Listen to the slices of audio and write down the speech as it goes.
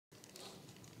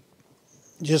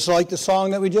Just like the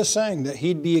song that we just sang, that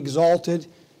he'd be exalted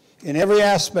in every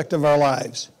aspect of our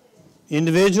lives.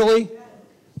 Individually,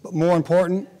 but more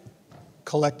important,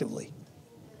 collectively.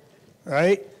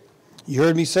 Right? You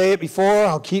heard me say it before.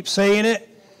 I'll keep saying it.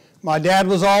 My dad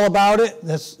was all about it.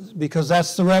 That's because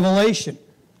that's the revelation.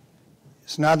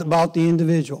 It's not about the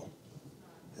individual.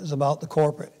 It's about the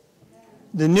corporate.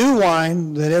 The new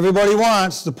wine that everybody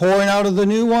wants, the pouring out of the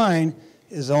new wine,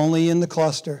 is only in the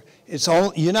cluster.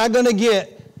 You're not going to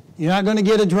get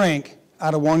a drink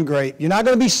out of one grape. You're not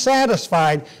going to be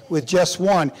satisfied with just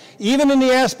one. Even in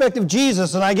the aspect of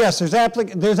Jesus, and I guess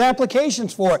there's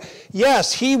applications for it.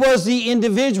 Yes, he was the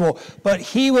individual, but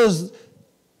he was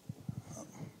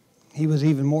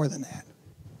even more than that.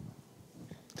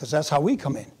 Because that's how we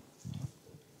come in.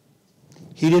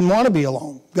 He didn't want to be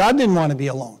alone. God didn't want to be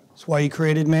alone. That's why he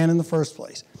created man in the first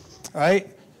place. All right?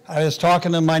 I was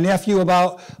talking to my nephew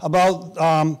about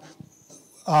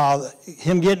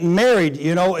him getting married,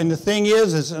 and the thing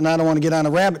is, and I don't want to get on a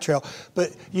rabbit trail,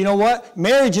 but you know what?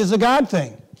 Marriage is a God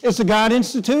thing. It's a God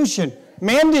institution.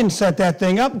 Man didn't set that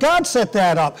thing up. God set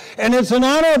that up. And it's an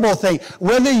honorable thing,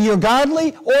 whether you're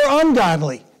godly or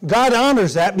ungodly. God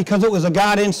honors that because it was a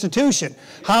God institution.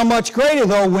 How much greater,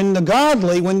 though, when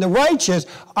the righteous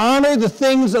honor the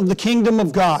things of the kingdom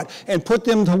of God and put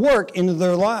them to work into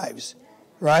their lives,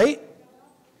 right?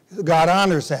 God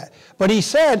honors that. But he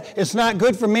said it's not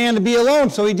good for man to be alone,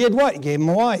 so he did what? He gave him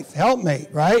a wife, helpmate,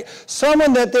 right?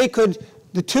 Someone that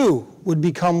the two would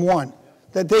become one,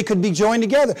 that they could be joined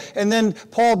together. And then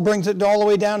Paul brings it all the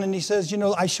way down and he says,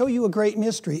 I show you a great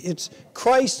mystery. It's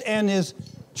Christ and his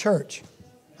church.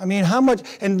 I mean, how much,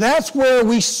 and that's where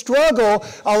we struggle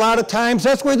a lot of times.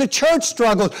 That's where the church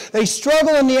struggles. They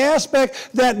struggle in the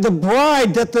aspect that the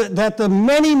bride, that the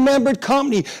many-membered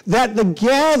company, that the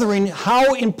gathering,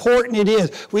 how important it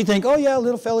is. We think, oh yeah, a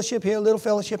little fellowship here, a little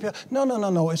fellowship here.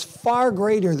 No. It's far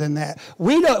greater than that.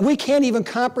 We can't even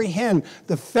comprehend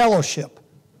the fellowship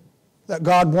that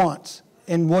God wants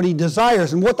and what he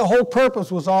desires and what the whole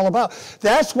purpose was all about.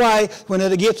 That's why when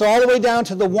it gets all the way down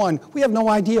to the one, we have no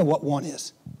idea what one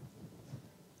is.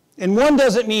 And one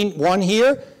doesn't mean one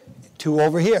here, two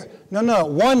over here. No.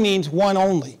 One means one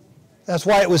only. That's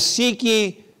why it was seek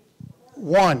ye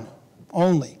one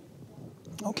only.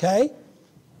 Okay?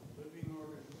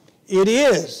 It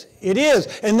is.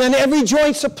 And then every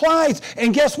joint supplies.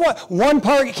 And guess what? One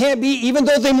part can't be, even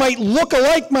though they might look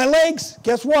alike, my legs,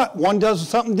 guess what? One does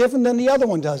something different than the other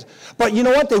one does. But you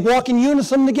know what? They walk in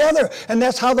unison together. And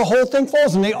that's how the whole thing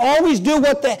falls. And they always do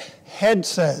what the head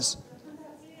says.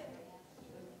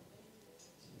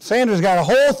 Sanders got a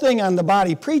whole thing on the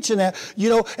body preaching that,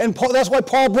 and Paul, that's why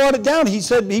Paul brought it down. He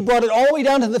said he brought it all the way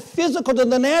down to the physical, to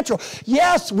the natural.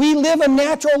 Yes, we live a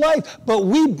natural life, but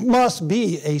we must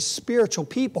be a spiritual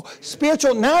people.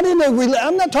 Spiritual,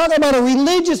 I'm not talking about a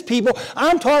religious people.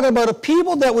 I'm talking about a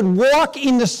people that would walk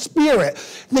in the Spirit.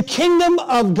 The kingdom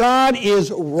of God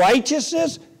is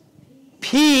righteousness,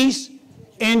 peace,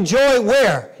 and joy.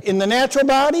 Where? In the natural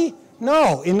body?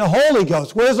 No, in the Holy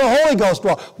Ghost. Where's the Holy Ghost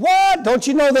dwell? What? Don't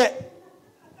you know that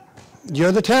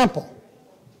you're the temple?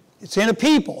 It's in a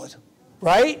people,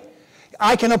 right?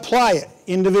 I can apply it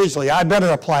individually. I better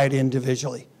apply it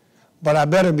individually. But I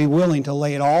better be willing to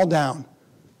lay it all down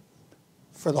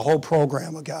for the whole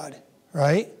program of God,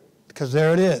 right? Because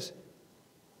there it is.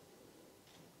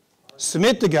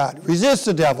 Submit to God. Resist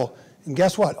the devil. And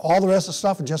guess what? All the rest of the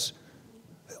stuff just,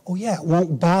 it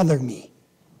won't bother me.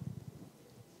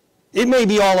 It may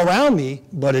be all around me,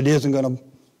 but it isn't going to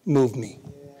move me.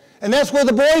 And that's where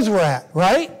the boys were at,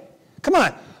 right? Come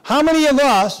on. How many of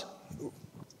us,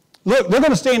 look, they're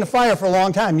going to stay in the fire for a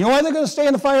long time. You know why they're going to stay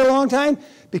in the fire a long time?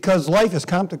 Because life is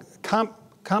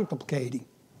complicating.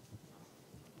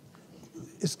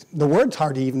 The word's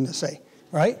hard even to say,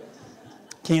 right?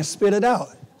 Can't spit it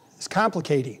out. It's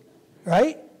complicating,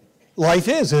 right? Life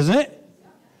is, isn't it?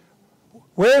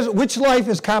 Which life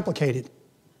is complicated?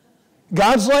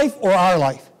 God's life or our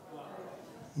life?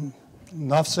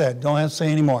 Enough said. Don't have to say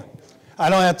any more. I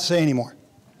don't have to say any more.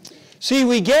 See,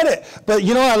 we get it. But,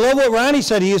 I love what Ronnie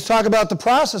said. He was talking about the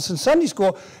process in Sunday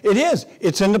school. It is.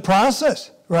 It's in the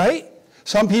process, right?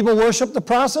 Some people worship the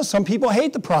process. Some people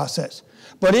hate the process.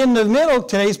 But in the middle,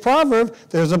 today's proverb,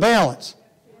 there's a balance,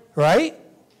 right?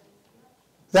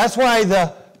 That's why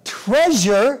the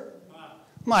treasure...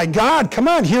 My God, come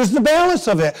on, here's the balance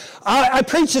of it. I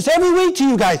preach this every week to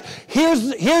you guys.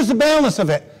 Here's the balance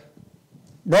of it.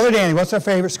 Brother Danny, what's our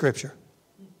favorite scripture?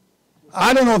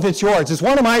 I don't know if it's yours. It's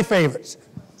one of my favorites,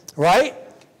 right?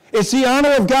 It's the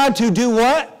honor of God to do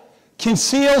what?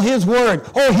 Conceal his word.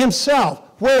 Oh, himself.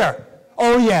 Where?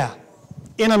 Oh, yeah.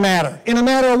 in a matter. In a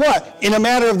matter of what? In a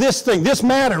matter of this thing, this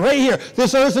matter right here,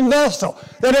 this earthen vessel.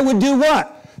 That it would do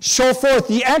what? Show forth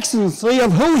the excellency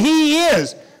of who he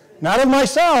is. Not of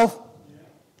myself,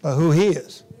 but who he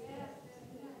is.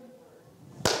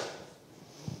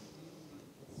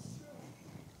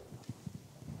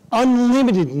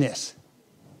 Unlimitedness.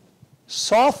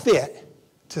 Saw fit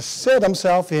to set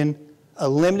himself in a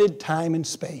limited time and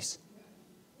space.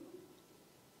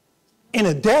 In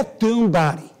a death-doomed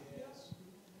body.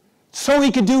 So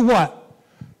he could do what?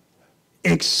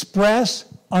 Express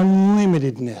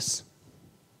unlimitedness.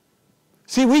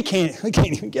 See, we can't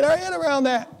even get our head around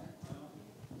that.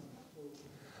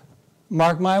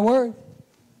 Mark my word.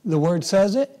 The word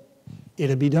says it.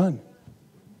 It'll be done.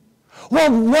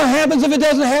 Well, what happens if it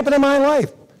doesn't happen in my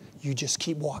life? You just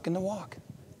keep walking the walk.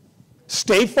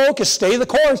 Stay focused. Stay the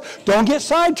course. Don't get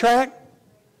sidetracked.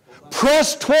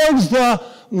 Press towards the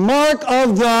mark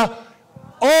of the,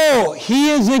 oh, he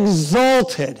is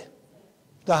exalted.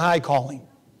 The high calling.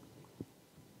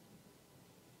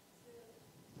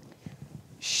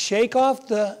 Shake off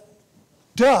the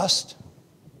dust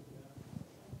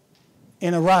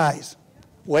and arise.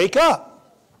 Wake up.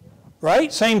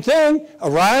 Right? Same thing.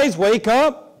 Arise, wake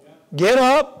up, get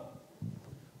up.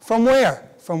 From where?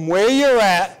 From where you're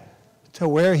at to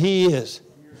where he is.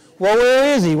 Well,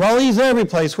 where is he? Well, he's every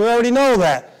place. We already know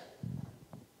that.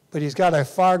 But he's got a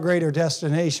far greater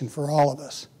destination for all of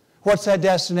us. What's that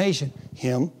destination?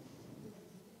 Him.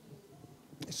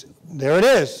 There it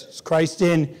is. It's Christ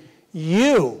in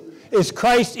you. It's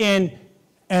Christ in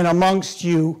and amongst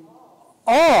you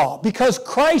all. Because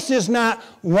Christ is not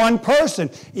one person.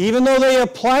 Even though they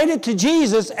applied it to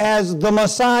Jesus as the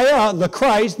Messiah, the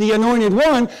Christ, the anointed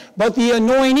one, but the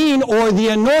anointing or the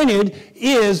anointed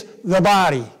is the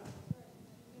body.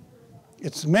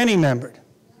 It's many-membered.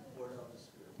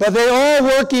 But they all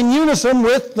work in unison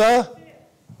with the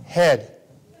head.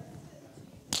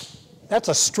 That's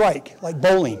a strike, like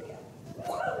bowling.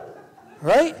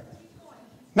 Right?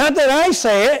 Not that I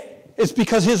say it, it's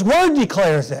because his word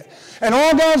declares it. And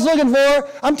all God's looking for,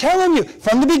 I'm telling you,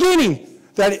 from the beginning,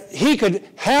 that he could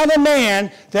have a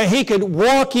man that he could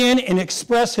walk in and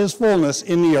express his fullness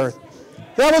in the earth.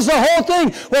 That was the whole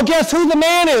thing. Well, guess who the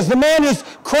man is? The man is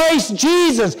Christ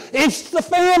Jesus. It's the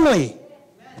family.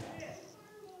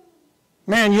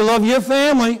 Man, you love your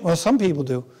family. Well, some people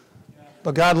do.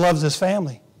 But God loves his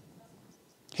family.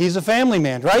 He's a family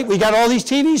man, right? We got all these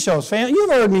TV shows. You've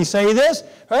heard me say this,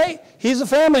 right? He's a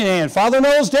family man. Father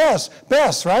knows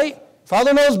best, right?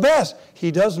 Father knows best.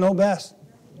 He does know best.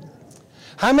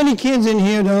 How many kids in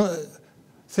here don't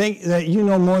think that you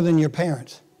know more than your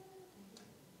parents?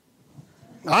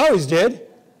 I always did.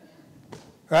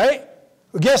 Right?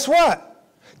 Well, guess what?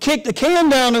 Kick the can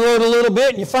down the road a little bit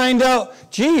and you find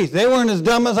out, geez, they weren't as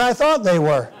dumb as I thought they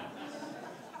were.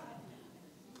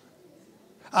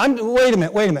 Wait a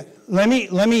minute.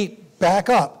 Let me back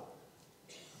up.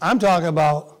 I'm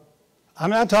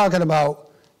not talking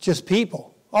about just people.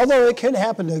 Although it can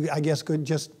happen to, I guess,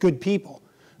 just good people.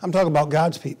 I'm talking about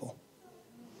God's people.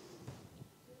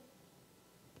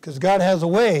 Because God has a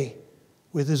way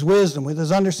with his wisdom, with his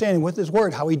understanding, with his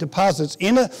word, how he deposits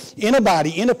in a body,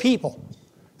 in a people,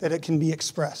 that it can be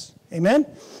expressed. Amen?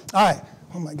 All right.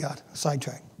 Oh, my God.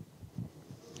 Sidetrack.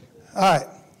 All right.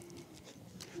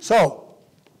 So,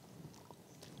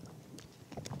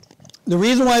 the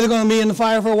reason why they're going to be in the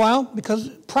fire for a while, because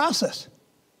process.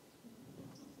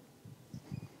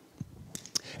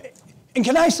 And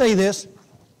can I say this?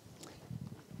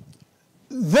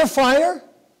 Their fire,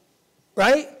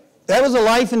 right? That was a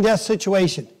life and death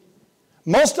situation.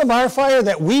 Most of our fire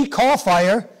that we call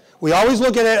fire, we always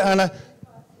look at it on a,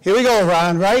 here we go,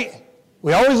 Ron, right?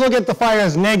 We always look at the fire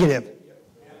as negative.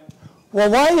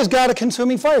 Well, why is God a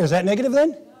consuming fire? Is that negative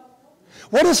then?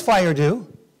 What does fire do?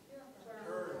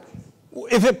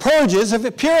 If it purges, if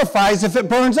it purifies, if it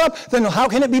burns up, then how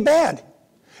can it be bad?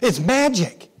 It's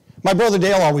magic. My brother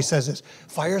Dale always says this,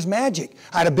 fire's magic.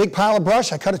 I had a big pile of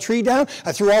brush, I cut a tree down,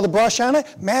 I threw all the brush on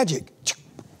it, magic.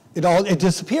 It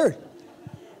disappeared.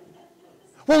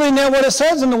 Well, isn't that what it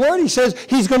says in the Word? He says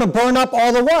he's going to burn up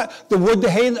all the what? The wood,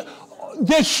 the hay,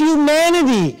 the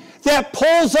humanity that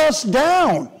pulls us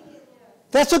down.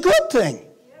 That's a good thing.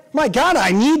 My God,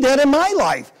 I need that in my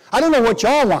life. I don't know what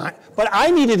y'all want, but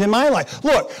I need it in my life.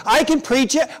 Look, I can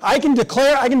preach it, I can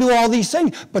declare, I can do all these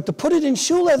things, but to put it in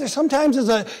shoe leather sometimes is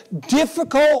a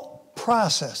difficult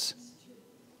process.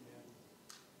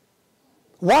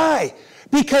 Why?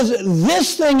 Because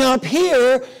this thing up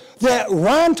here that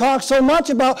Ron talks so much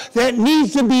about that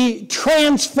needs to be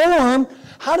transformed,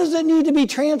 How does it need to be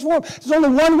transformed? There's only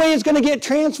one way it's going to get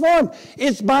transformed.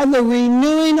 It's by the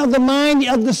renewing of the mind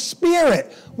of the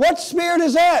Spirit. What Spirit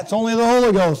is that? It's only the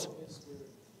Holy Ghost.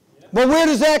 But where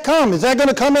does that come? Is that going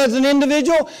to come as an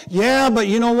individual? Yeah, but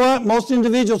you know what? Most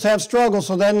individuals have struggles,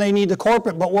 so then they need the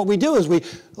corporate. But what we do is we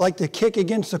like to kick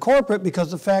against the corporate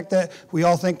because of the fact that we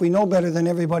all think we know better than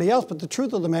everybody else. But the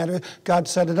truth of the matter is God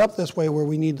set it up this way where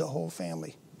we need the whole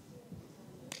family.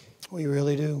 We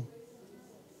really do.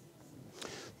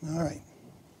 All right.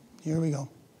 Here we go.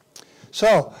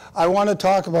 So I want to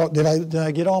talk about, did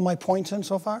I get all my points in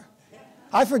so far?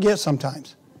 I forget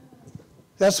sometimes.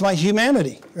 That's my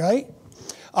humanity, right?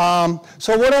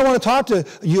 So what I want to talk to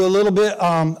you a little bit,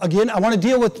 again, I want to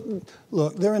deal with,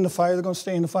 look, they're in the fire, they're going to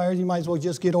stay in the fire, you might as well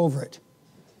just get over it,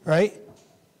 right?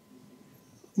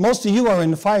 Most of you are in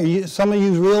the fire. Some of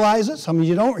you realize it, some of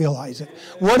you don't realize it.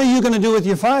 What are you going to do with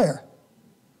your fire?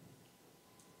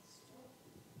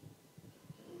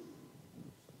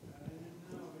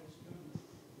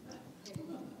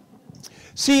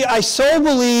 See, I so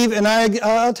believe, and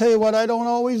I'll tell you what, I don't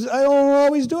always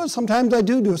do it. Sometimes I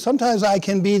do it. Sometimes I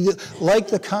can be like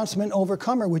the consummate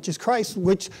overcomer, which is Christ,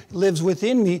 which lives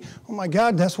within me. Oh my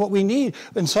God, that's what we need.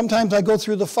 And sometimes I go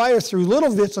through the fire, through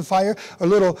little bits of fire, or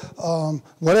little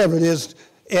whatever it is,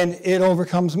 and it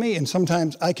overcomes me. And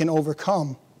sometimes I can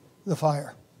overcome the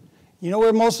fire. You know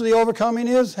where most of the overcoming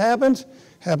happens?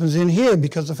 Happens in here,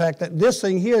 because of the fact that this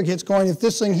thing here gets going. If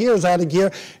this thing here is out of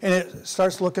gear, and it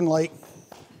starts looking like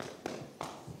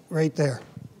right there.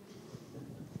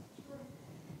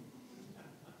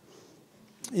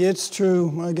 It's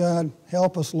true. My God,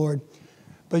 help us, Lord.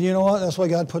 But you know what? That's why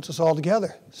God puts us all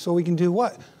together. So we can do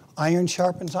what? Iron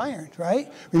sharpens iron, right?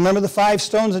 Remember the 5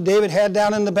 stones that David had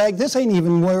down in the bag? This ain't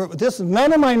even where, this is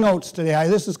none of my notes today.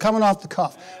 This is coming off the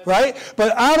cuff, right?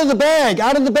 But out of the bag,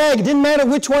 it didn't matter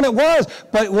which one it was.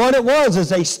 But what it was is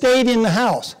they stayed in the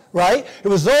house. Right? It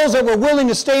was those that were willing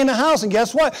to stay in the house. And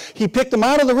guess what? He picked them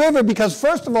out of the river because,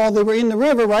 first of all, they were in the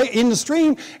river, right? In the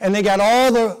stream. And they got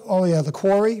all the, the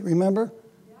quarry, remember?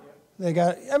 They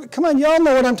got, come on, y'all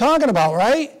know what I'm talking about,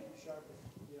 right?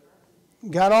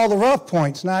 Got all the rough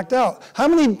points knocked out. How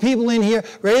many people in here,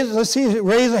 raise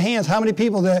the hands, how many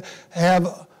people that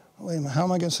have, wait a minute, how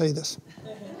am I going to say this?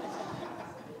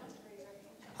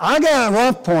 I got a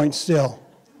rough point still,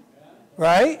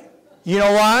 right? You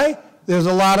know why? There's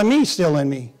a lot of me still in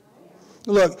me.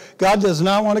 Look, God does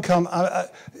not want to come.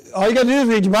 All you got to do is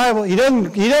read your Bible. He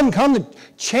doesn't come to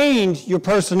change your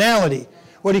personality.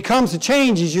 What he comes to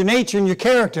change is your nature and your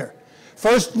character.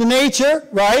 First, the nature,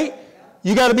 right?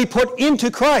 You got to be put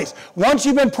into Christ. Once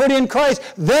you've been put in Christ,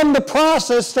 then the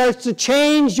process starts to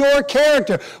change your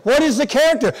character. What is the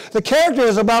character? The character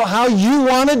is about how you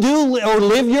want to do or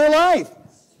live your life.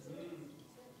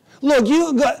 Look.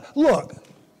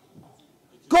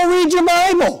 Go read your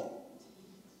Bible.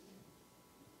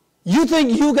 You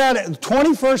think you got it?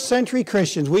 21st century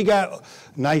Christians, we got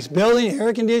nice building,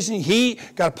 air conditioning, heat,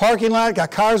 got a parking lot, got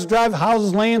cars to drive,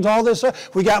 houses, lands, all this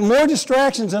stuff. We got more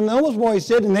distractions than those boys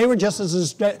did, and they were just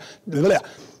as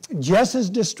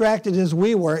distracted as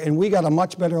we were, and we got a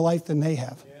much better life than they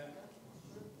have.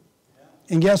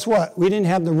 And guess what? We didn't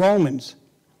have the Romans.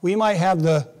 We might have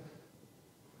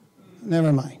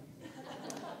never mind.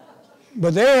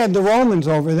 But they had the Romans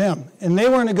over them, and they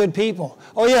weren't a good people.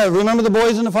 Oh yeah, remember the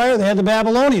boys in the fire? They had the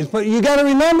Babylonians. But you got to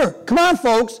remember, come on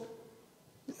folks.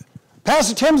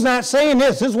 Pastor Tim's not saying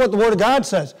this. This is what the Word of God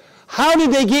says. How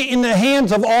did they get in the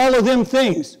hands of all of them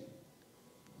things?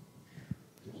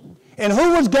 And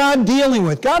who was God dealing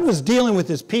with? God was dealing with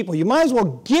his people. You might as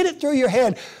well get it through your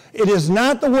head. It is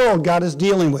not the world God is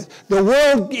dealing with. The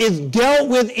world is dealt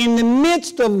with in the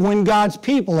midst of when God's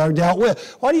people are dealt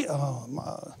with. Why do you... Oh,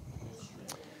 my...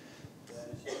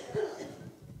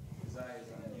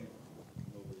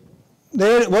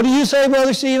 What do you say,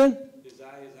 Brother Stephen? His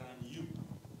eye is on you.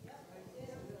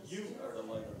 You are the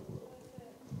light of the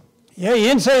world. Yeah, you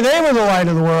didn't say they were the light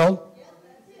of the world.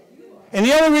 And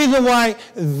the other reason why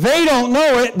they don't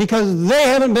know it, because they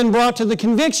haven't been brought to the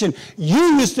conviction.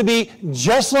 You used to be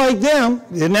just like them.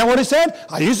 Isn't that what it said?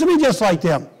 I used to be just like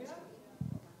them.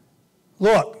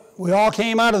 Look, we all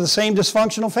came out of the same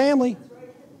dysfunctional family.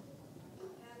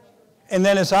 And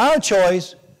then it's our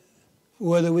choice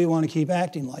whether we want to keep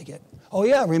acting like it. Oh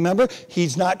yeah, remember,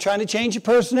 he's not trying to change your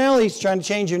personality, he's trying to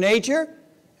change your nature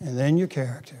and then your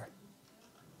character.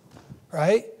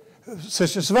 Right?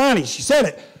 Sister Savani, she said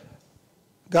it.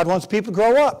 God wants people to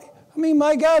grow up. I mean,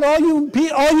 my God, all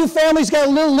you families got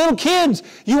little kids,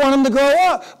 you want them to grow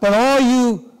up. But all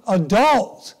you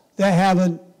adults that have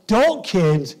adult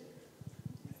kids,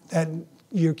 that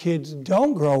your kids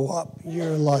don't grow up,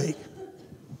 you're like,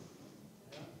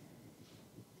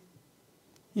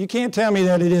 You can't tell me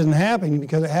that it isn't happening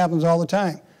because it happens all the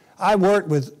time. I work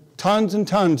with tons and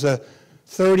tons of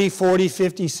 30, 40,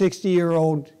 50,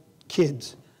 60-year-old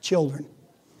kids, children.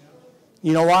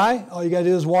 You know why? All you got to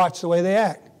do is watch the way they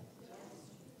act.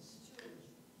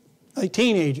 Like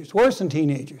teenagers, worse than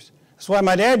teenagers. That's why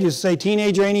my dad used to say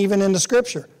teenager ain't even in the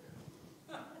Scripture.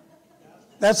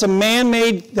 That's a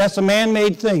man-made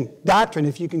thing. Doctrine,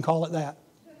 if you can call it that.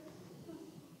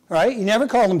 Right? You never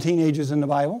call them teenagers in the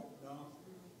Bible.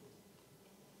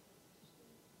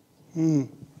 All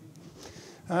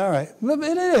right. But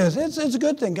it is. It's a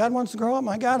good thing. God wants to grow up.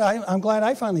 My God, I'm glad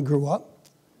I finally grew up.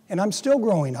 And I'm still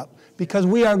growing up. Because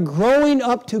we are growing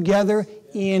up together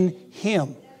in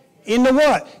Him. Into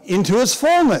what? Into His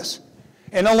fullness.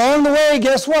 And along the way,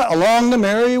 guess what? Along the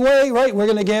merry way, right? We're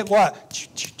going to get what?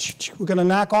 We're going to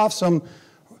knock off some,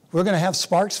 we're going to have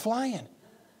sparks flying.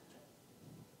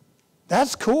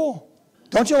 That's cool.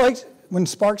 Don't you like when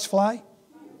sparks fly?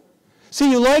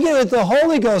 See, you like it if the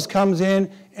Holy Ghost comes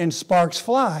in and sparks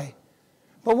fly.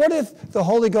 But what if the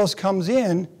Holy Ghost comes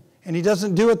in and He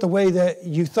doesn't do it the way that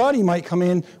you thought He might come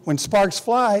in when sparks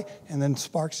fly, and then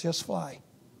sparks just fly?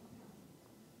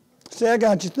 See, I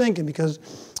got you thinking, because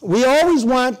we always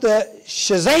want the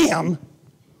Shazam.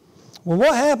 Well,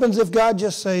 what happens if God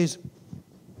just says,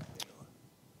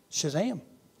 Shazam?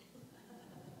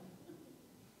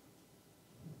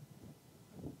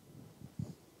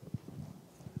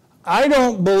 I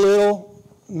don't belittle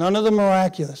none of the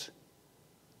miraculous,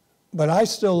 but I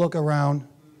still look around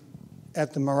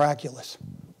at the miraculous.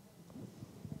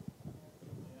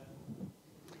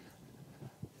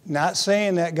 Not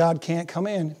saying that God can't come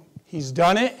in. He's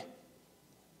done it.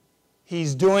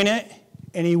 He's doing it,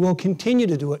 and He will continue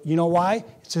to do it. You know why?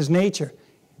 It's His nature.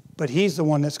 But He's the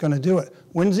one that's going to do it.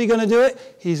 When's He going to do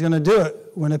it? He's going to do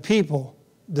it when the people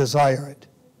desire it.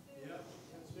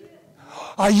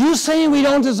 Are you saying we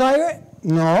don't desire it?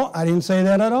 No, I didn't say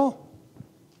that at all.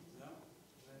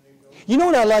 You know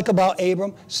what I like about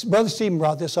Abram? Brother Stephen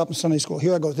brought this up in Sunday school.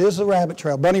 Here I go. This is a rabbit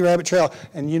trail, bunny rabbit trail.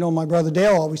 And you know my brother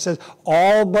Dale always says,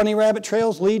 all bunny rabbit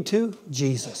trails lead to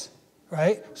Jesus.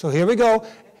 Right? So here we go.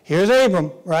 Here's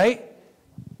Abram, right?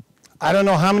 I don't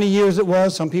know how many years it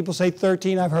was. Some people say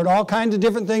 13. I've heard all kinds of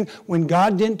different things. When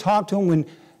God didn't talk to him, when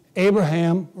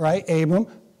Abraham, right, Abram,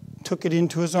 took it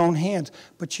into his own hands.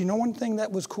 But you know one thing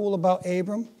that was cool about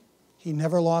Abram? He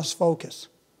never lost focus.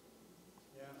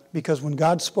 Because when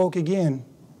God spoke again,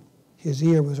 his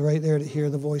ear was right there to hear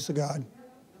the voice of God.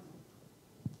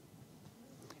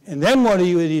 And then what did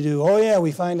he do? Oh yeah,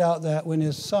 we find out that when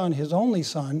his son, his only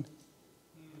son,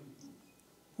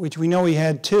 which we know he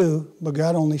had two, but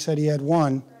God only said he had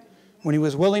one, when he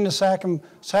was willing to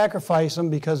sacrifice him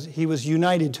because he was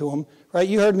united to him, right?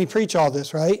 You heard me preach all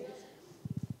this, right?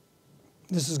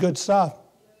 This is good stuff.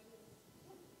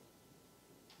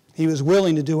 He was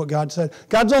willing to do what God said.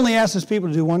 God's only asked his people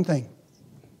to do one thing.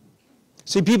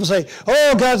 See, people say,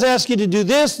 oh, God's asked you to do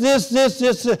this.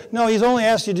 No, he's only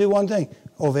asked you to do one thing.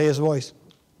 Obey his voice.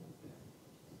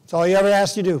 That's all he ever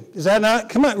asked you to do. Is that not?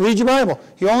 Come on, read your Bible.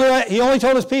 He only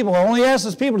told his people, only asked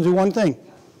his people to do one thing.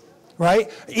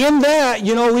 Right? In that, we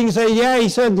can say, yeah, he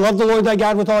said, love the Lord thy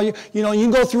God with all you. You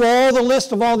can go through all the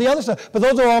list of all the other stuff. But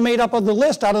those are all made up of the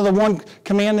list out of the one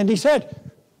command that he said.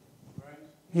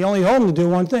 He only told them to do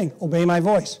one thing, obey my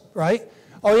voice, right?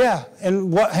 Oh, yeah,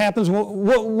 and what happens,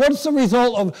 what's the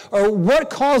result of, or what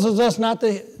causes us not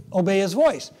to obey his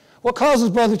voice? What causes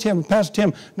Brother Tim, Pastor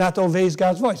Tim, not to obey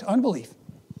God's voice? Unbelief.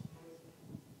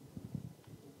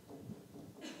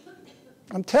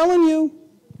 I'm telling you.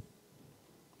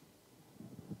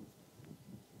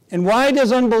 And why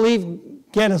does unbelief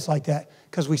get us like that?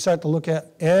 Because we start to look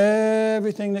at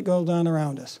everything that goes on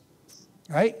around us,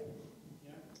 right?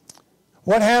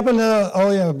 What happened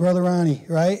to, Brother Ronnie,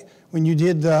 right? When you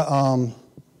did the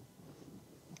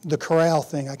corral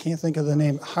thing. I can't think of the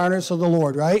name. Harness of the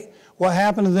Lord, right? What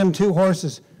happened to them two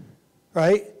horses,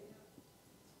 right?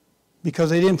 Because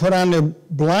they didn't put on their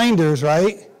blinders,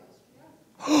 right?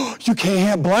 You can't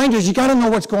have blinders. You got to know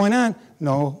what's going on.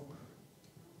 No.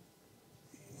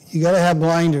 You got to have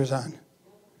blinders on.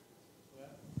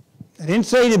 I didn't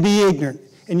say to be ignorant.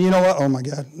 And you know what? Oh, my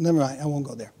God. Never mind. I won't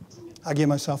go there. I'll get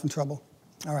myself in trouble.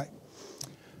 All right.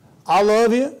 I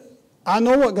love you. I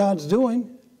know what God's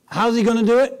doing. How's he going to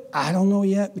do it? I don't know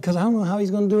yet, because I don't know how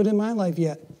he's going to do it in my life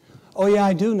yet. Oh, yeah,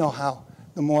 I do know how.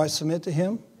 The more I submit to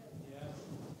him,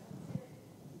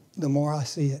 the more I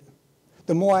see it.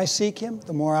 The more I seek him,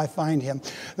 the more I find him.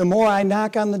 The more I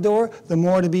knock on the door, the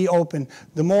more to be open.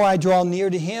 The more I draw near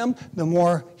to him, the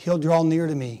more he'll draw near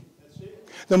to me.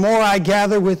 The more I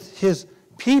gather with his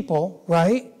people,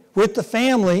 right? with the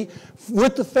family,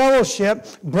 with the fellowship,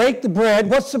 break the bread.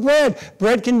 What's the bread?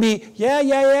 Bread can be,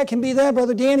 it can be that,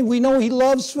 Brother Danny. We know he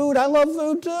loves food. I love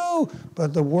food too.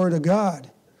 But the Word of God.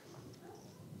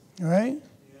 All right?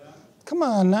 Yeah. Come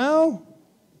on now.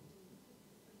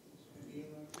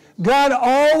 God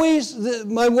always,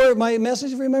 my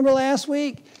message, remember last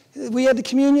week? We had the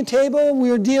communion table.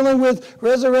 We were dealing with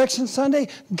Resurrection Sunday.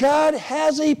 God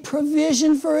has a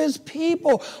provision for His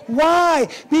people. Why?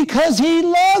 Because He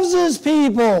loves His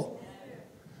people.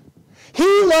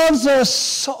 He loves us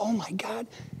so, oh my God.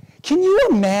 Can you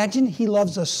imagine? He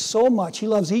loves us so much. He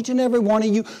loves each and every one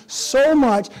of you so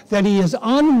much that He is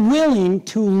unwilling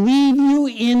to leave you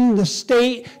in the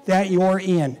state that you're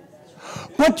in.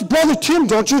 But Brother Tim,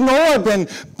 don't you know I've been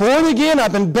born again,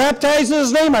 I've been baptized in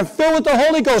His name, I'm filled with the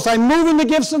Holy Ghost, I'm moving the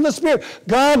gifts of the Spirit.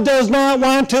 God does not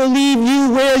want to leave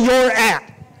you where you're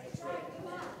at.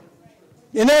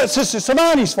 And that's Sister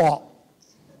Samani's fault.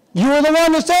 You were the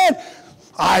one that said,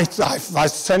 I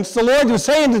sensed the Lord was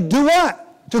saying to do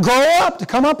what? To grow up, to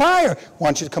come up higher. I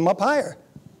want you to come up higher.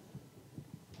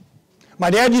 My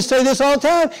dad used to say this all the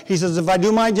time. He says, if I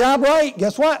do my job right,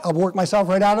 guess what? I'll work myself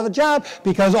right out of the job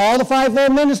because all the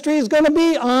fivefold ministry is going to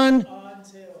be on.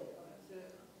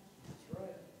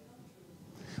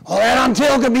 Well, that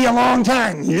until could be a long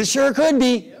time. It sure could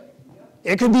be.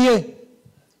 It could be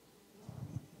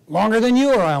longer than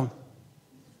you around.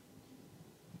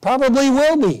 Probably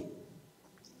will be.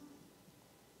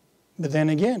 But then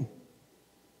again,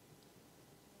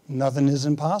 nothing is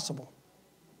impossible.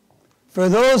 For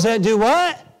those that do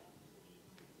what?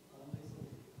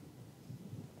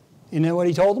 You know what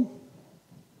He told them?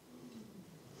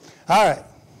 All right.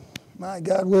 My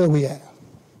God, where are we at?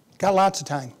 Got lots of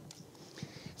time.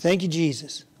 Thank you,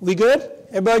 Jesus. We good?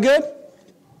 Everybody good?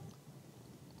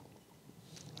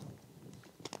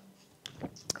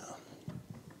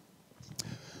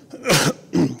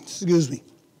 Excuse me.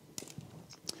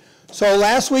 So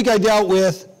last week I dealt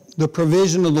with the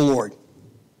provision of the Lord.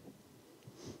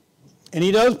 And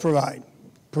He does provide.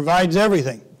 Provides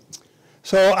everything.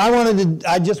 So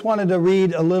I just wanted to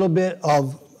read a little bit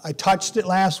of, I touched it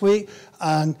last week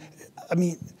on,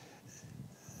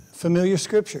 familiar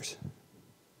scriptures.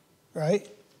 Right?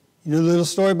 You know the little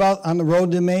story about on the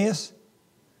road to Emmaus?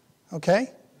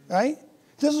 Okay? Right?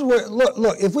 This is where,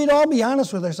 look, if we'd all be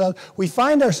honest with ourselves, we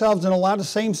find ourselves in a lot of the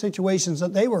same situations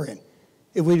that they were in,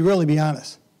 if we'd really be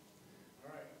honest.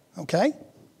 Okay?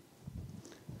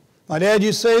 My dad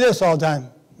used to say this all the time,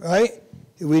 right?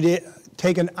 If we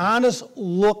take an honest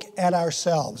look at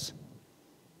ourselves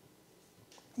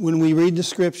when we read the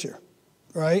Scripture,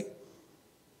 right?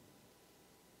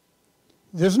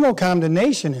 There's no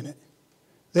condemnation in it.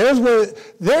 There's the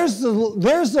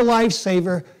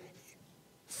lifesaver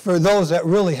for those that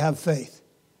really have faith.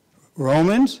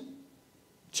 Romans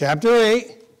chapter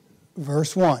 8,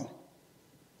 verse 1.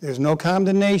 There's no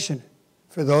condemnation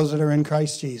for those that are in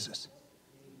Christ Jesus.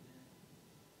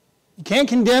 You can't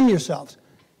condemn yourselves,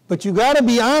 but you got to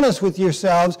be honest with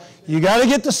yourselves. You got to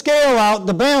get the scale out,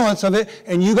 the balance of it,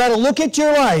 and you got to look at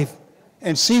your life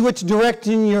and see which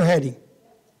direction you're heading.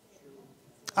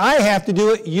 I have to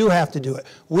do it. You have to do it.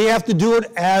 We have to do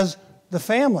it as the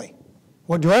family.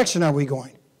 What direction are we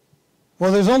going?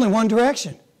 Well, there's only one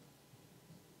direction.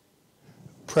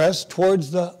 Press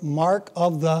towards the mark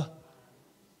of the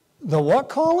what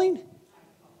calling?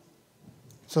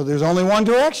 So there's only one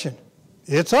direction.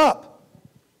 It's up.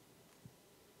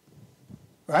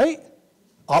 Right?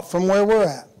 Up from where we're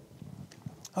at.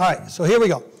 All right, so here we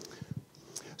go.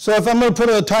 So if I'm going to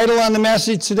put a title on the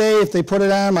message today, if they put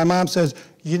it on, my mom says,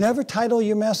 you never title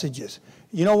your messages.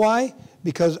 You know why?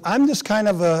 Because I'm this kind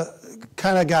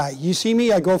of guy. You see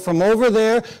me, I go from over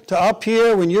there to up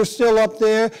here when you're still up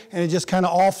there, and it just kind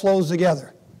of all flows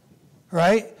together.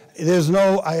 Right? There's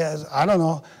no, I don't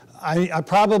know. I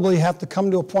probably have to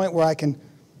come to a point where I can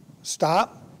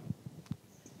stop,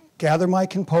 gather my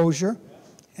composure,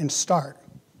 and start.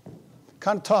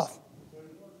 Kind of tough.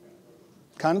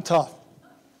 Kind of tough.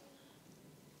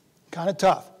 Kind of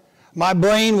tough. My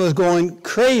brain was going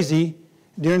crazy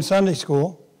during Sunday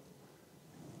school,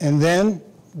 and then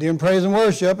during praise and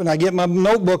worship, and I get my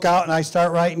notebook out and I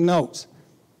start writing notes.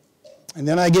 And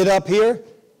then I get up here,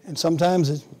 and sometimes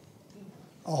it's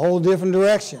a whole different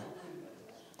direction.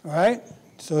 All right?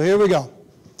 So here we go.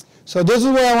 So this is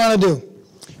what I want to do.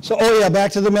 So,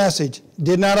 back to the message.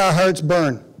 Did not our hearts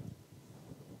burn?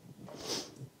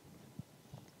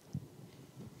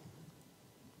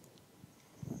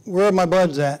 Where are my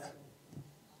buds at?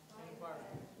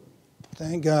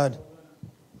 Thank God.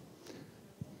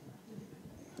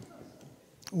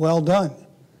 Well done.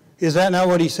 Is that not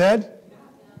what he said?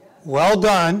 Well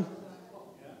done.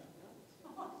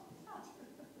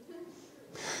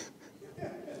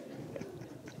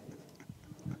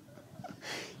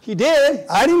 He did.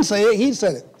 I didn't say it. He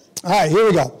said it. All right, here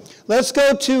we go. Let's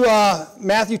go to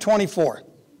Matthew 24.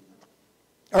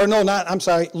 Or no,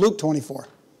 Luke 24.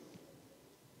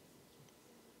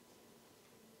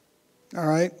 All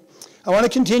right. I want to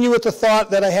continue with the thought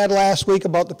that I had last week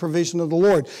about the provision of the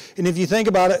Lord. And if you think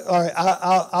about it, all right,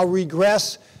 I'll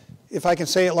regress, if I can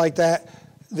say it like that.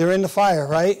 They're in the fire,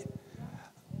 right?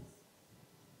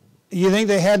 You think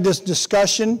they had this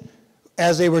discussion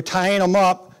as they were tying them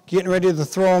up, getting ready to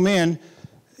throw them in?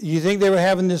 You think they were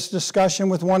having this discussion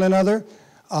with one another?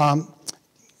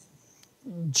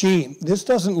 Gee, this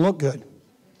doesn't look good.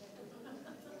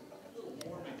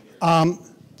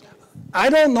 I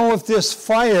don't know if this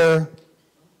fire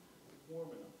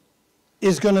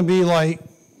is going to be like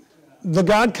the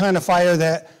God kind of fire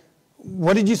that,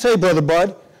 what did you say, Brother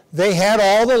Bud? They had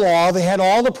all the law, they had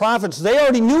all the prophets, they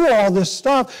already knew all this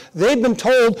stuff. They'd been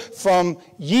told from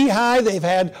ye-high, they've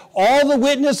had all the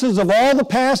witnesses of all the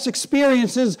past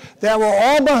experiences that were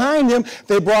all behind them.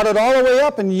 They brought it all the way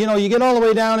up, and you know, you get all the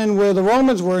way down in where the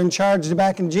Romans were in charge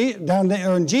back in down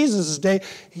there in Jesus' day.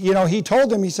 You know, he told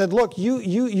them, he said, look,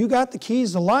 you got the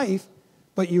keys to life,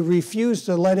 but you refuse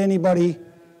to let anybody.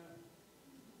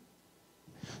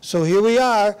 So here we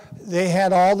are, they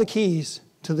had all the keys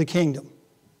to the kingdom.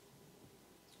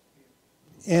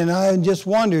 And I just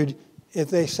wondered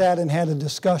if they sat and had a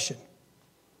discussion.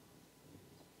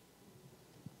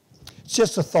 It's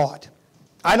just a thought.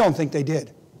 I don't think they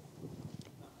did.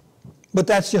 But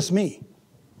that's just me.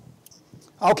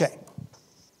 Okay.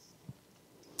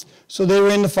 So they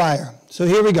were in the fire. So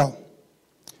here we go.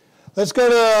 Let's go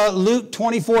to Luke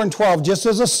 24 and 12, just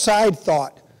as a side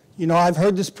thought. You know, I've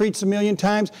heard this preached a million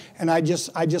times, and I just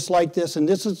like this. And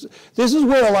this is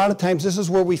where a lot of times, this is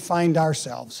where we find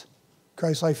ourselves.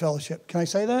 Christ Life Fellowship. Can I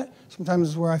say that? Sometimes this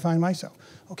is where I find myself.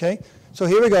 Okay? So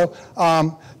here we go.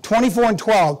 24 and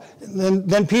 12.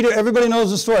 Then Peter, everybody knows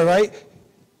the story, right?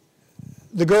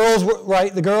 The girls,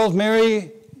 the girls,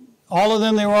 Mary, all of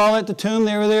them, they were all at the tomb.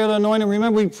 They were there to anoint him.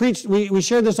 Remember, we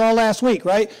shared this all last week,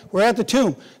 right? We're at the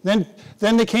tomb. Then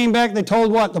they came back, they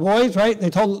told what? The boys, right?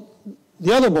 They told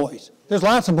the other boys. There's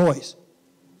lots of boys.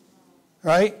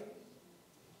 Right?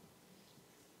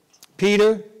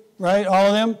 Peter, right? All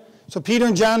of them. So Peter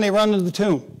and John, they run to the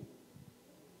tomb.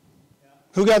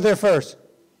 Who got there first?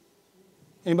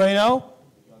 Anybody know?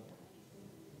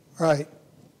 Right.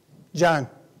 John.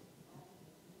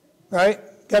 Right?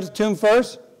 Got to the tomb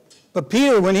first. But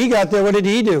Peter, when he got there, what did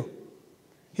he do?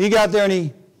 He got there and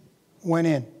he went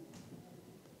in.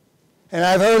 And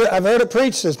I've heard it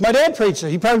preached this. My dad preached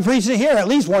it. He probably preached it here at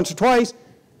least once or twice.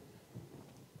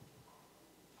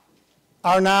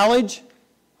 Our knowledge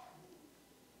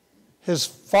has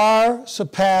far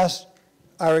surpassed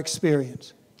our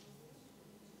experience.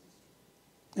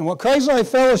 And what Christ Life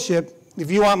Fellowship, if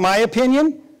you want my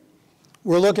opinion,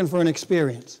 we're looking for an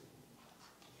experience.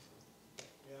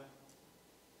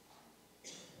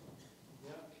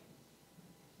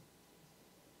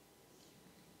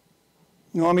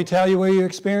 You want me to tell you where your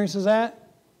experience is at?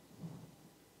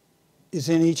 It's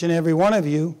in each and every one of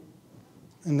you,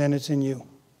 and then it's in you.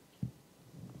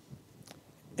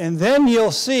 And then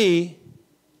you'll see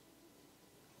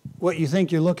what you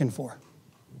think you're looking for.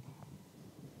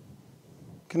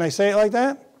 Can I say it like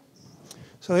that?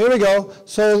 So here we go.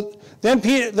 So then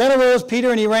arose Peter,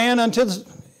 and he ran unto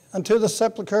the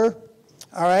sepulchre,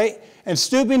 all right? And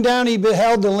stooping down, he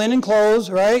beheld the linen clothes,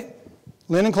 right?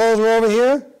 Linen clothes were over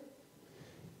here.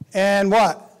 And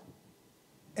what?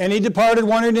 And he departed,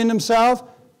 wondered in himself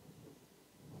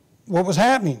what was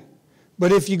happening.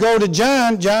 But if you go to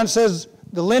John, John says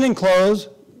the linen clothes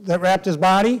that wrapped his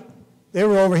body, they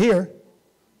were over here.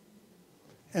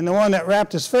 And the one that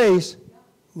wrapped his face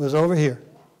was over here.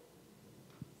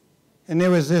 And there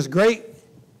was this great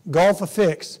gulf of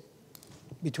fix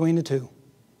between the two.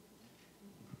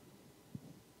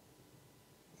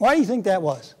 Why do you think that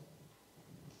was?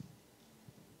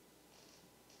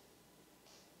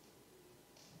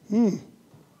 You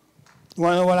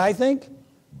want to know what I think?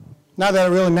 Not that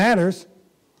it really matters,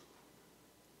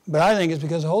 but I think it's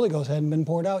because the Holy Ghost hadn't been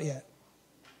poured out yet.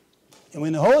 And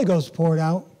when the Holy Ghost poured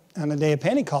out on the day of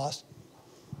Pentecost,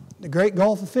 the great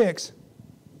gulf of fix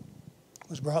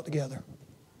was brought together.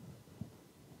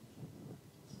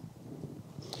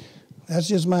 That's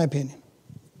just my opinion.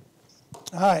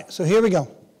 All right, so here we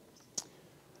go.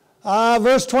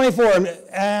 Verse 24,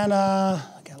 and I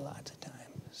got lots of time.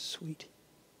 Sweet.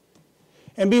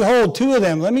 And behold, two of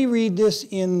them. Let me read this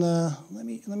in the, let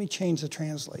me change the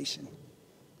translation.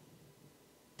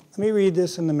 Let me read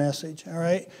this in the Message, all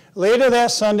right? Later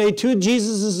that Sunday, two of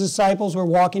Jesus' disciples were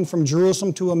walking from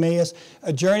Jerusalem to Emmaus,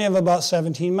 a journey of about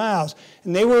 17 miles.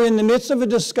 And they were in the midst of a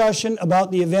discussion about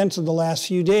the events of the last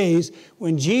few days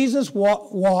when Jesus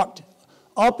walked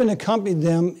up and accompanied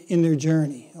them in their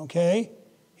journey, okay?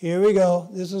 Here we go.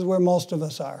 This is where most of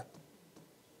us are.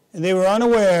 And they were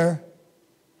unaware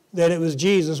that it was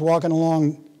Jesus walking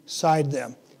alongside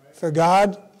them. For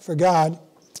God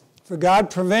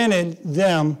prevented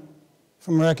them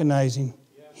from recognizing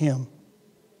him.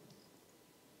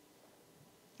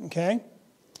 Okay?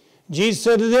 Jesus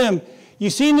said to them, you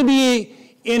seem to be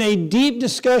in a deep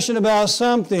discussion about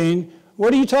something.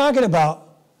 What are you talking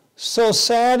about? So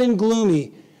sad and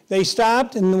gloomy. They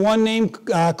stopped, and the one named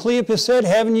Cleopas said,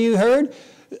 haven't you heard?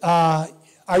 Are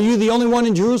you the only one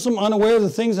in Jerusalem unaware of the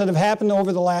things that have happened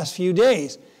over the last few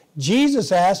days?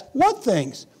 Jesus asked, what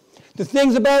things? The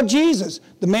things about Jesus,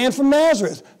 the man from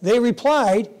Nazareth. They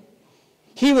replied,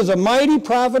 he was a mighty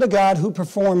prophet of God who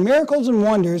performed miracles and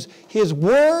wonders. His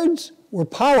words were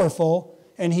powerful,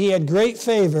 and he had great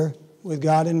favor with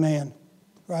God and man,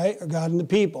 right? Or God and the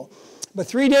people. But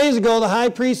 3 days ago, the high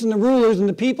priests and the rulers and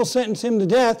the people sentenced him to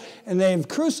death, and they've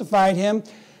crucified him.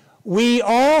 We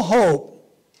all hope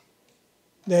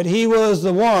that he was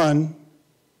the one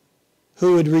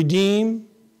who would redeem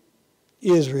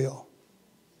Israel.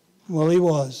 Well, he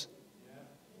was.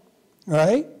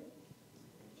 Right?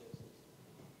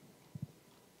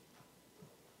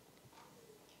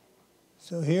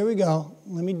 So here we go.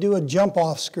 Let me do a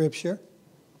jump-off scripture.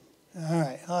 All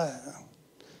right.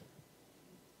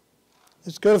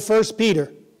 Let's go to 1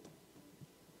 Peter.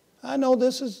 I know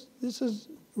this is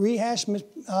rehashed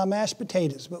mashed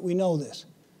potatoes, but we know this.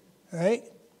 All right?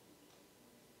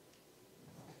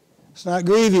 It's not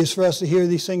grievous for us to hear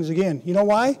these things again. You know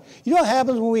why? You know what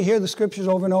happens when we hear the scriptures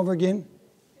over and over again?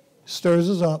 It stirs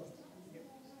us up.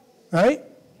 Right?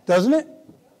 Doesn't it?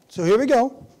 So here we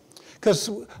go. Because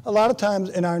a lot of times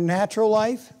in our natural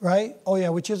life, right? Oh yeah,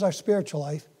 which is our spiritual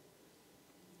life.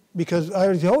 Because I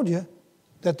already told you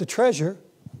that the treasure,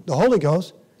 the Holy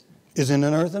Ghost, is in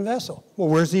an earthen vessel. Well,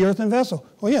 where's the earthen vessel?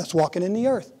 Well, yeah, it's walking in the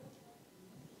earth.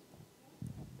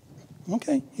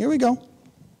 Okay, here we go.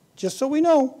 Just so we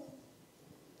know.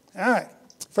 All right.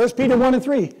 1 Peter 1 and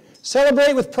 3.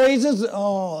 Celebrate with praises.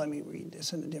 Oh, let me read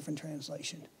this in a different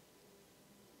translation.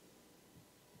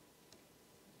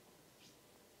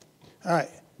 All right.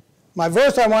 My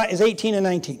verse I want is 18 and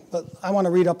 19, but I want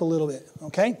to read up a little bit,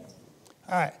 okay?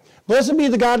 All right. Blessed be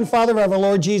the God and Father of our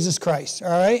Lord Jesus Christ, all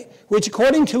right? Which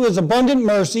according to his abundant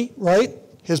mercy, right,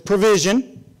 his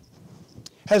provision,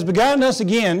 has begotten us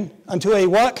again unto a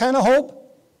what kind of hope?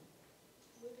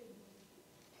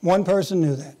 One person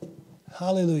knew that.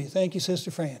 Hallelujah. Thank you,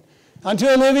 Sister Fran. Unto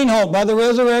a living hope by the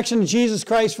resurrection of Jesus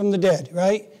Christ from the dead,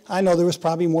 right? I know there was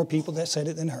probably more people that said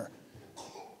it than her.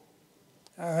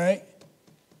 All right.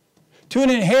 To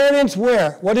an inheritance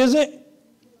where? What is it?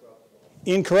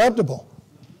 Incorruptible.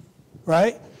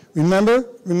 Right?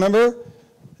 Remember,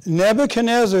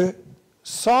 Nebuchadnezzar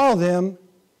saw them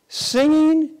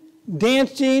singing,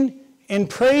 dancing, and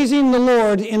praising the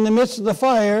Lord in the midst of the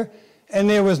fire, and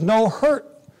there was no hurt,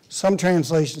 some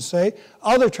translations say.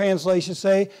 Other translations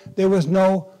say there was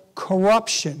no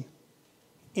corruption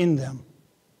in them.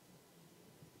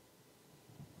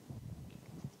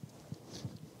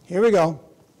 Here we go.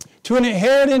 To an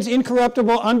inheritance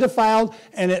incorruptible, undefiled,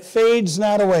 and it fades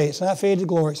not away. It's not faded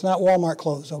glory. It's not Walmart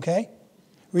clothes, okay?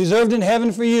 Reserved in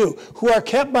heaven for you, who are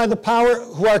kept by the power,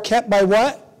 who are kept by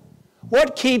what?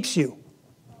 What keeps you?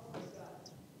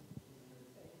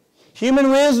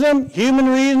 Human wisdom, human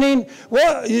reasoning.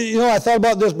 Well, you know, I thought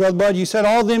about this, Brother Bud. You said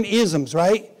all them isms,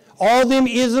 right? All them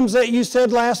isms that you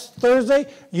said last Thursday.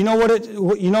 You know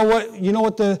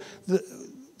what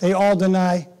they all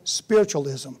deny?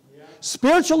 Spiritualism. Yeah.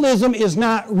 Spiritualism is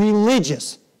not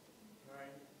religious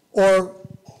or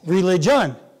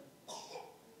religion,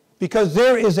 because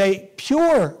there is a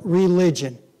pure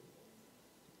religion.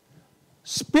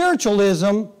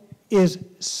 Spiritualism is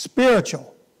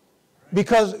spiritual.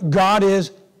 Because God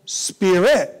is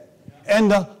spirit.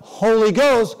 And the Holy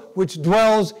Ghost, which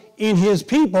dwells in his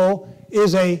people,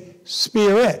 is a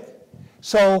spirit.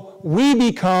 So we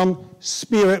become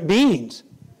spirit beings.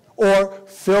 Or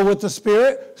filled with the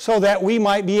Spirit so that we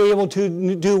might be able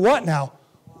to do what now?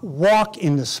 Walk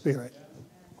in the Spirit.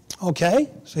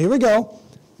 Okay, so here we go.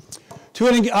 To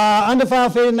an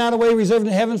undefiled, faded not away, reserved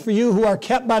in heaven for you, who are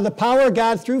kept by the power of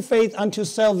God through faith unto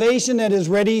salvation that is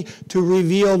ready to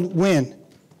reveal when?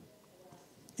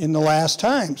 In the last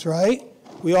times, right?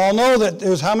 We all know that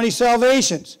there's how many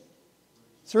salvations?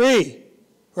 3,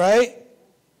 right?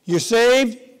 You're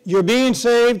saved, you're being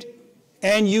saved,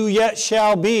 and you yet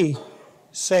shall be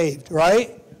saved,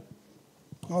 right?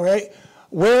 All right.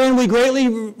 Wherein we greatly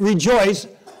rejoice,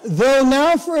 though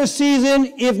now for a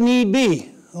season, if need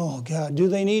be. Oh, God, do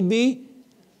they need be?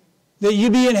 That you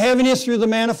be in heaviness through the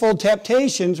manifold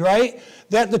temptations, right?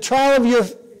 That the trial of your,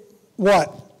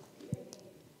 what?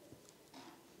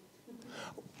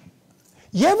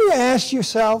 You ever ask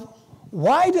yourself,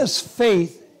 why does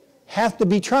faith have to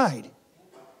be tried?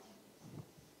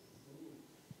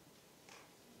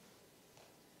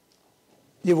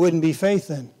 It wouldn't be faith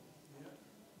then.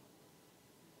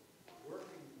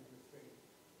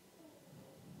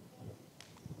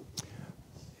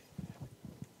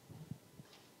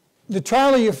 The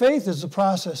trial of your faith is the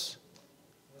process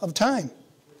of time.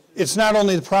 It's not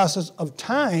only the process of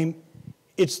time,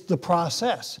 it's the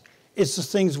process. It's the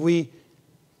things we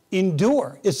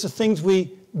endure. It's the things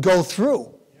we go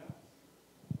through.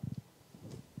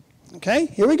 Okay,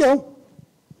 here we go.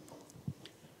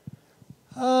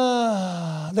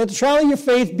 That the trial of your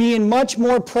faith being much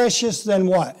more precious than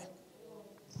what?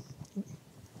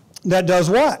 That does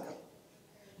what?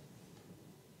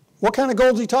 What kind of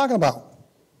gold is he talking about?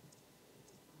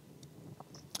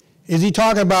 Is he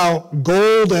talking about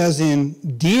gold as in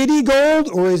deity gold,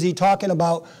 or is he talking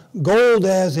about gold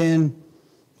as in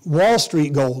Wall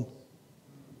Street gold?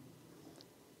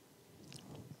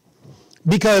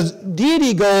 Because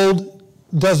deity gold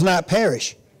does not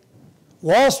perish.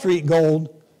 Wall Street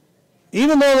gold,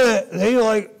 even though they're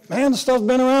like, man, this stuff's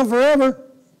been around forever,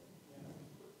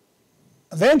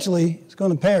 eventually it's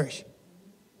going to perish.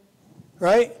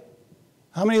 Right?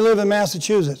 How many live in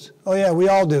Massachusetts? Oh, yeah, we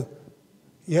all do.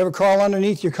 You ever crawl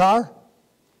underneath your car?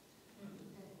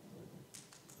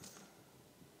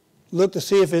 Look to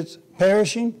see if it's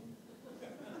perishing?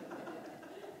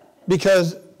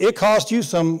 Because it cost you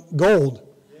some gold.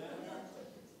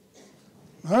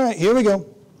 All right, here we go.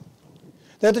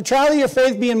 That the trial of your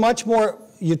faith being much more,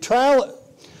 your trial,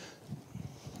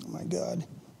 oh my God.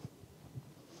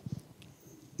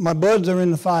 My buds are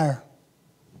in the fire.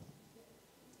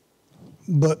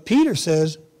 But Peter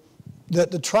says that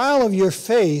the trial of your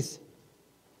faith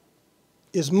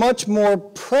is much more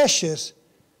precious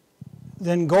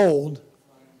than gold.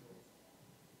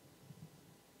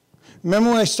 Remember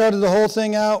when I started the whole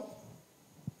thing out?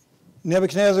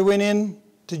 Nebuchadnezzar went in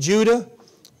to Judah,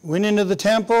 went into the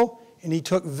temple, and he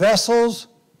took vessels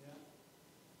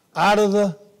out of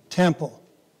the temple.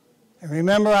 And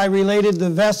remember I related the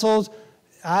vessels.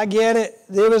 I get it.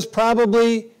 There was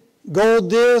probably gold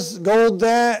this, gold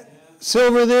that,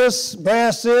 silver this,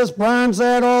 brass this, bronze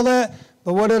that, all that.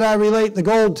 But what did I relate the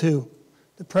gold to?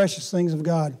 The precious things of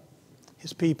God,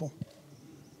 His people.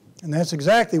 And that's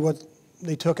exactly what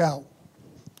they took out.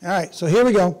 All right, so here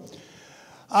we go.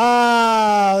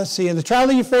 Let's see. And the trial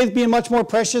of your faith being much more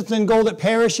precious than gold that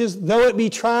perishes, though it be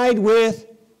tried with,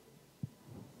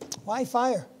 why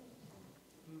fire?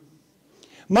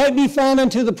 Might be found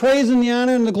unto the praise and the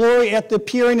honor and the glory at the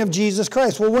appearing of Jesus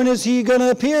Christ. Well, when is He going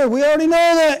to appear? We already know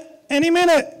that. Any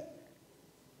minute.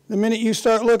 The minute you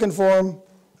start looking for Him,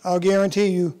 I'll guarantee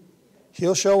you,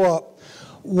 He'll show up.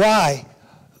 Why?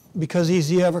 Because He's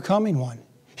the ever-coming one.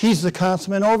 He's the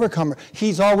consummate overcomer.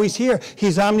 He's always here.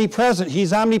 He's omnipresent.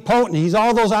 He's omnipotent. He's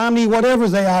all those omni-whatevers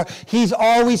they are. He's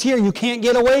always here. You can't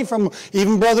get away from Him.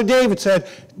 Even Brother David said,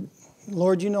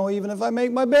 Lord, you know, even if I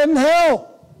make my bed in hell,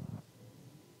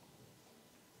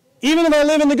 even if I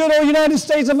live in the good old United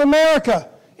States of America,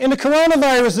 and the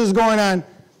coronavirus is going on,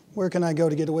 where can I go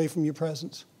to get away from your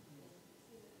presence?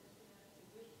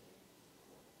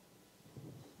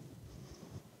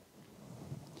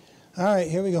 All right,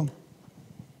 here we go.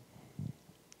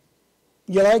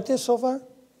 You like this so far?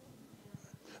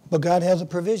 But God has a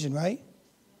provision, right?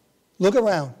 Look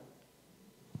around.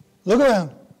 Look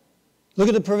around. Look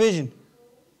at the provision.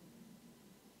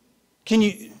 Can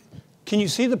you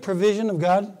see the provision of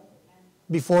God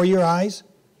before your eyes?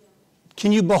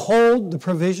 Can you behold the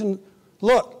provision?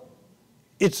 Look.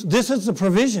 This is the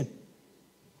provision.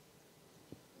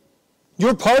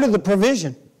 You're part of the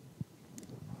provision.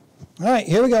 All right,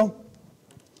 here we go.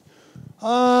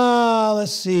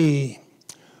 Let's see.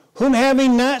 Whom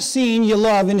having not seen you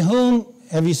love, in whom,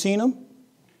 have you seen Him?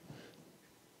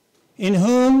 In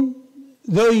whom,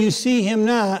 though you see Him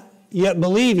not, yet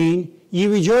believing, ye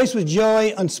rejoice with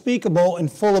joy unspeakable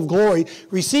and full of glory,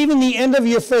 receiving the end of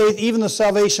your faith, even the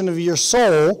salvation of your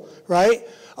soul, right?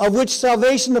 Of which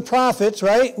salvation the prophets,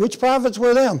 right? Which prophets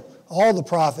were them? All the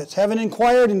prophets, having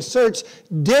inquired and searched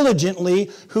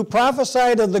diligently, who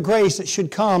prophesied of the grace that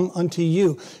should come unto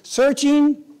you.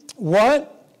 Searching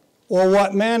what or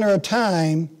what manner of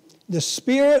time the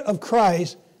Spirit of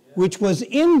Christ, which was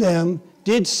in them,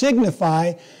 did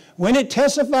signify when it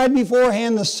testified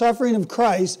beforehand the suffering of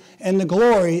Christ and the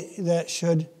glory that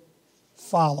should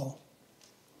follow.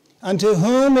 Unto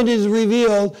whom it is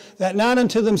revealed that not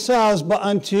unto themselves, but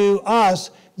unto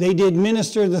us they did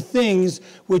minister the things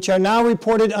which are now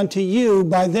reported unto you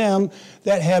by them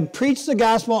that have preached the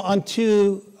gospel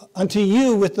unto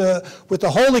you with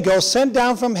the Holy Ghost sent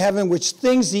down from heaven, which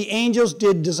things the angels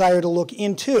did desire to look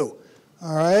into.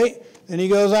 All right? Then he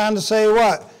goes on to say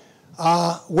what?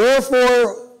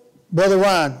 Wherefore, Brother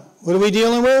Ron, what are we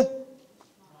dealing with?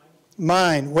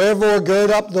 Mind. Wherefore,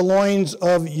 gird up the loins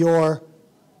of your,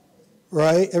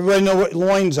 right? Everybody know what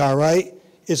loins are, right?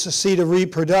 It's a seat of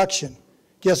reproduction.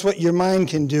 Guess what your mind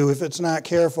can do if it's not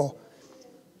careful?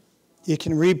 It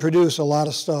can reproduce a lot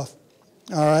of stuff.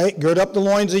 All right? Gird up the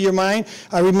loins of your mind.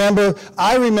 I remember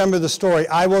the story.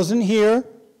 I wasn't here,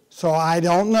 so I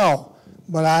don't know.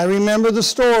 But I remember the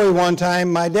story one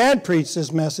time. My dad preached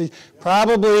this message.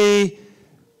 Probably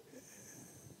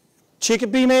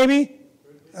Chicopee, maybe?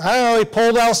 I don't know. He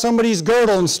pulled out somebody's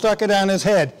girdle and stuck it on his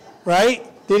head. Right?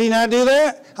 Did he not do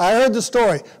that? I heard the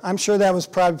story. I'm sure that was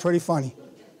probably pretty funny.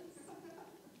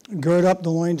 Gird up the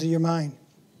loins of your mind.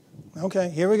 Okay,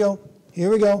 here we go.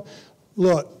 Here we go.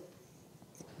 Look,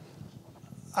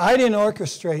 I didn't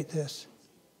orchestrate this.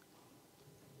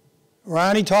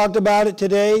 Ronnie talked about it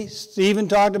today. Stephen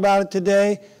talked about it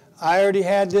today. I already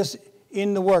had this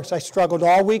in the works. I struggled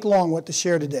all week long what to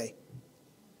share today.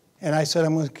 And I said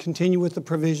I'm going to continue with the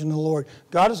provision of the Lord.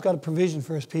 God has got a provision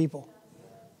for his people.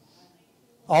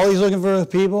 All he's looking for his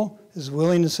people is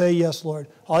willing to say, yes, Lord.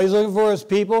 All he's looking for is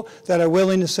people that are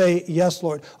willing to say, yes,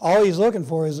 Lord. All he's looking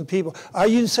for is the people. Are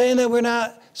you saying that we're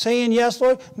not saying yes,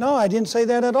 Lord? No, I didn't say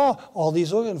that at all. All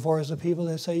he's looking for is the people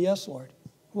that say, yes, Lord.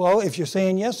 Well, if you're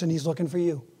saying yes, then he's looking for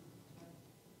you.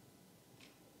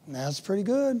 And that's pretty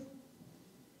good.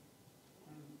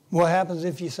 What happens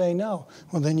if you say no?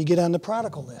 Well, then you get on the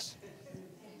prodigal list.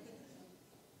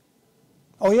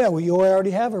 Oh, yeah, well, you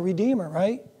already have a redeemer,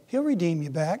 right? He'll redeem you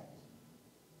back.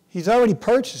 He's already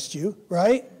purchased you,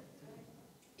 right?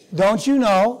 Don't you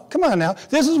know? Come on now.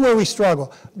 This is where we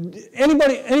struggle.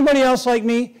 Anybody else like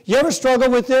me? You ever struggle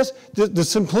with this? The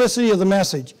simplicity of the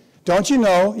message. Don't you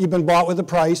know you've been bought with a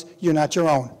price? You're not your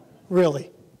own.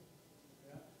 Really.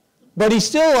 But he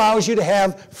still allows you to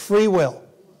have free will.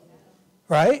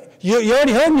 Right? You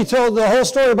already heard me tell the whole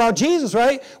story about Jesus,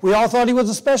 right? We all thought he was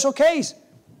a special case.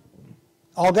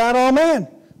 All God, all man.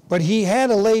 But he had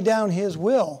to lay down his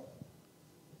will.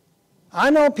 I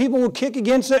know people will kick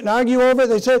against it and argue over it.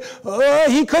 They say, oh,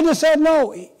 he couldn't have said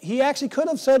no. He actually could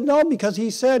have said no because he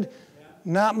said,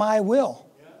 not my will.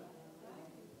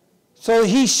 So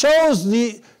he shows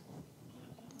the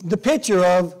picture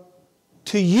of,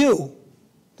 to you,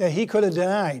 that he could have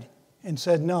denied and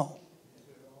said no.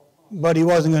 But he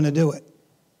wasn't going to do it.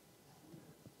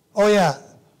 Oh yeah,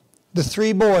 the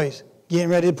 3 boys getting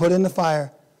ready to put in the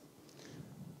fire.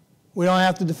 We don't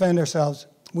have to defend ourselves.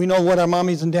 We know what our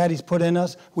mommies and daddies put in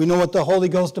us. We know what the Holy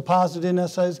Ghost deposited in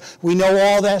us is. We know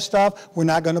all that stuff. We're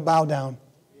not going to bow down.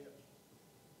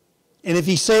 And if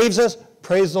he saves us,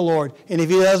 praise the Lord. And if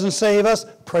he doesn't save us,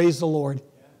 praise the Lord.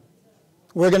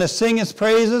 We're going to sing his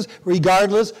praises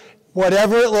regardless.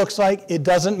 Whatever it looks like, it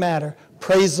doesn't matter.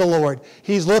 Praise the Lord.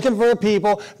 He's looking for a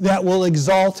people that will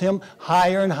exalt him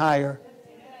higher and higher.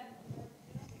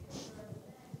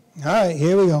 All right,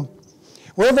 here we go.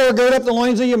 Wherefore, gird up the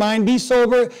loins of your mind, be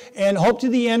sober, and hope to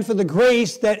the end for the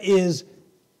grace that is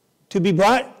to be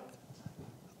brought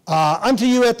unto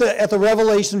you at the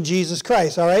revelation of Jesus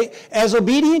Christ, all right? As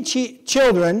obedient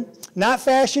children, not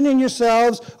fashioning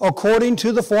yourselves according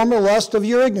to the former lust of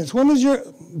your ignorance. When was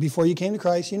before you came to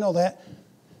Christ, you know that.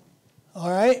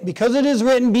 All right? Because it is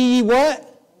written, be ye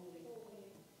what?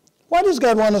 Why does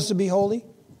God want us to be holy?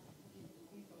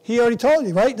 He already told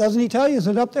you, right? Doesn't he tell you? Is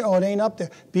it up there? Oh, it ain't up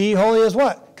there. Be ye holy as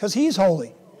what? Because he's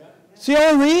holy. It's the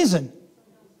only reason.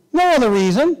 No other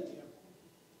reason.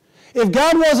 If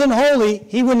God wasn't holy,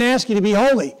 he wouldn't ask you to be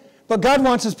holy. But God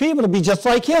wants his people to be just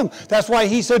like him. That's why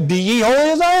he said, be ye holy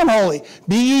as I am holy.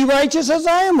 Be ye righteous as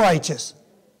I am righteous.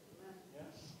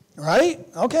 Right?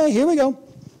 Okay, here we go.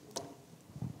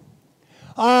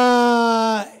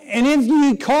 And if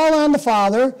ye call on the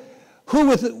Father,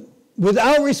 who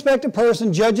without respect of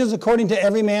person judges according to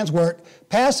every man's work,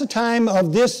 pass the time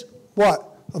of this, what?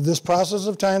 Of this process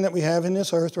of time that we have in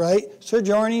this earth, right?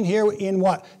 Sojourning here in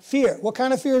what? Fear. What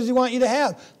kind of fear does he want you to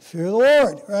have? Fear of the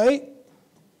Lord, right?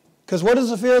 Because what does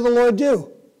the fear of the Lord do?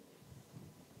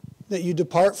 That you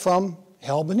depart from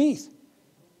hell beneath.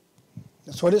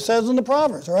 That's what it says in the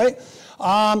Proverbs, all right?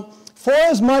 For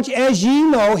as much as ye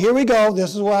know, here we go,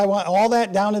 this is why I want all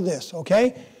that down to this,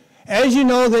 okay? As you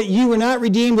know that you were not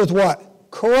redeemed with what?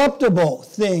 corruptible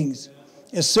things,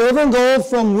 as silver and gold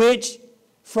from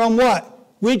what?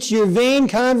 Which your vain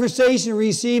conversation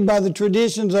received by the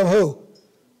traditions of who?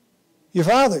 Your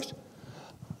fathers.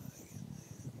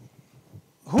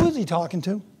 Who is he talking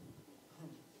to?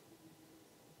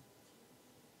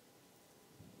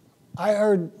 I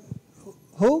heard,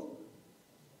 who?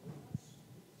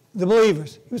 The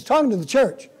believers. He was talking to the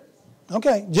church.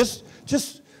 Okay, just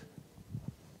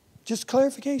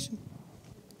clarification.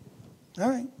 All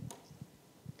right.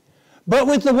 But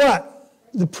with the what?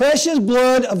 The precious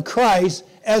blood of Christ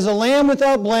as a lamb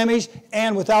without blemish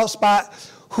and without spot,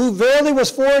 who verily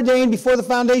was foreordained before the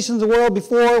foundations of the world,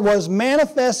 before was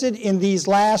manifested in these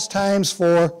last times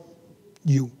for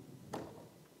you.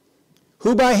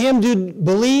 Who by him do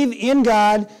believe in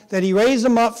God, that he raised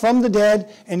him up from the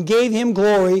dead and gave him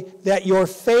glory, that your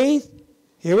faith,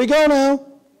 here we go now,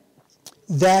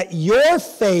 that your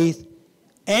faith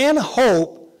and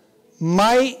hope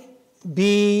might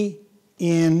be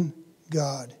in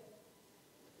God.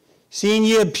 Seeing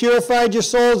ye have purified your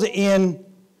souls in,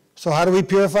 so how do we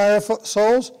purify our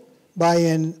souls?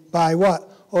 By what?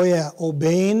 Oh yeah,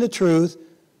 obeying the truth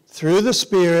through the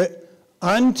Spirit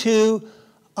unto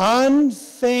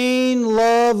unfeigned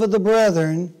love of the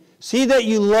brethren. See that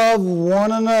you love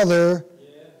one another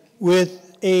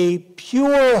with a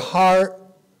pure heart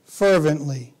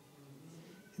fervently.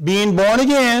 Being born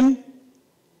again,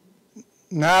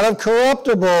 not of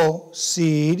corruptible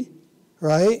seed,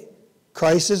 right?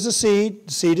 Christ is the seed.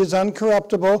 The seed is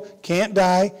uncorruptible, can't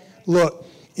die. Look,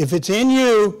 if it's in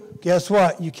you, guess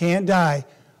what? You can't die.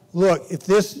 Look, if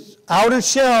this outer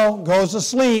shell goes to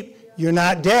sleep, you're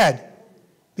not dead.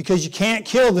 Because you can't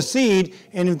kill the seed,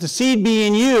 and if the seed be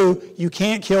in you, you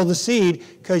can't kill the seed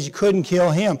because you couldn't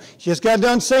kill him. You just got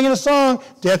done singing a song.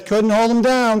 Death couldn't hold him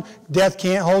down. Death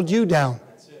can't hold you down.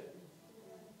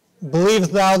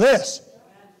 Believest thou this?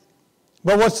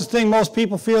 But what's the thing most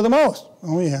people fear the most?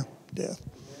 Oh yeah, death.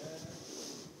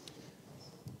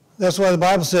 That's why the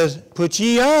Bible says, put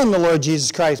ye on the Lord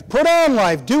Jesus Christ. Put on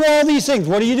life. Do all these things.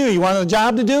 What do? You want a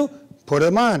job to do? Put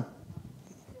them on.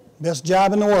 Best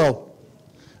job in the world.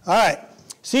 All right.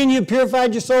 Seeing you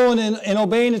purified your soul in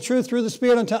obeying the truth through the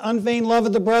Spirit unto unfeigned love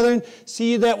of the brethren,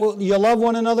 see that you love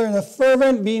one another in a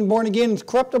fervent, being born again,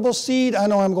 corruptible seed. I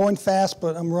know I'm going fast,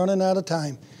 but I'm running out of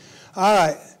time. All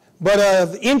right.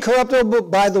 But incorruptible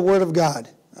by the word of God.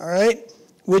 All right.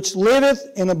 Which liveth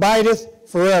and abideth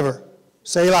forever.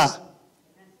 Selah.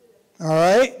 All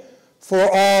right. For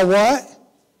all what?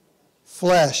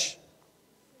 Flesh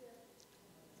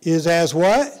is as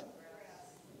what?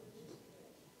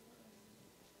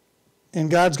 And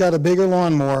God's got a bigger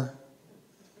lawnmower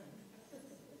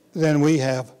than we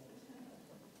have.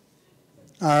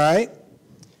 All right?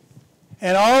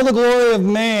 And all the glory of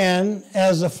man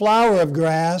as the flower of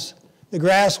grass. The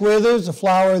grass withers, the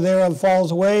flower thereof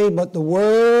falls away, but the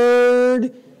word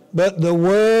of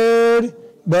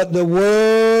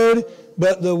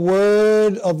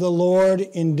the Lord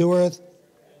endureth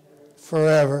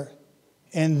forever.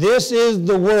 And this is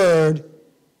the word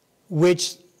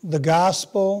which the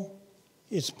gospel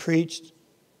is preached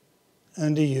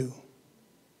unto you.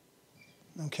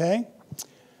 Okay?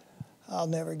 I'll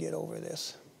never get over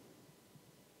this.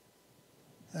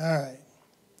 All right.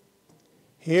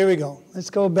 Here we go. Let's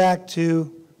go back to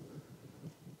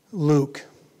Luke.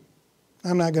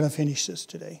 I'm not going to finish this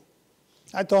today.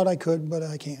 I thought I could, but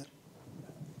I can't.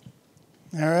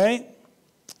 All right?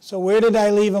 So where did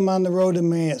I leave them on the road to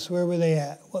Emmaus? Where were they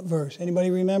at? What verse?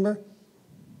 Anybody remember?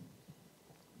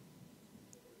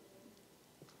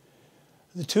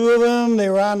 The two of them, they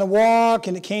were on the walk,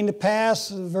 and it came to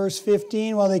pass, verse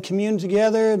 15, while they communed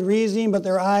together, reasoning, but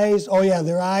their eyes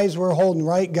were holding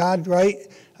right, God, right?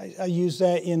 I use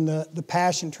that in the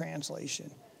Passion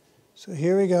Translation. So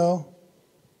here we go.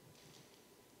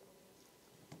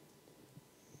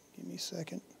 Give me a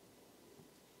second.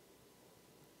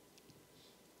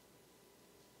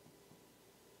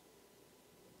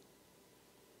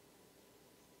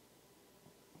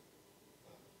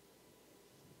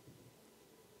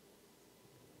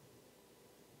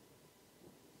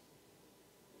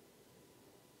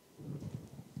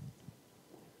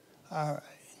 All right.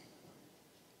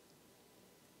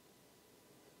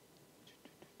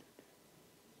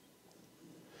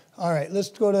 All right, let's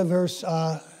go to verse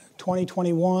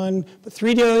 21. But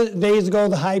 3 days ago,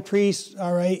 the high priest,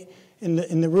 all right, and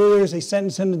the rulers, they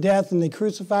sentenced him to death and they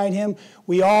crucified him.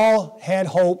 We all had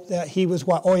hope that he was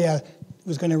what? Oh, yeah,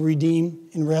 was going to redeem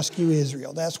and rescue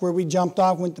Israel. That's where we jumped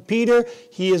off, went to Peter.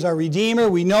 He is our Redeemer.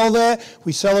 We know that.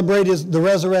 We celebrate the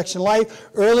resurrection life.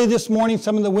 Early this morning,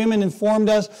 some of the women informed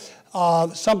us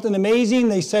something amazing.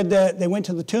 They said that they went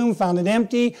to the tomb, found it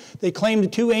empty. They claimed the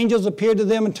two angels appeared to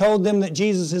them and told them that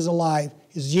Jesus is alive.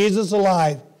 Is Jesus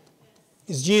alive?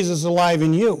 Is Jesus alive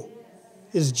in you?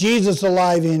 Is Jesus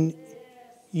alive in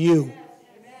you?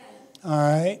 All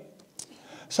right.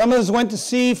 Some of us went to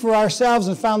see for ourselves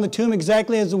and found the tomb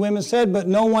exactly as the women said, but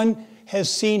no one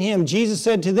has seen him. Jesus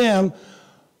said to them,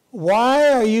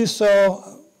 why are you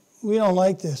so, we don't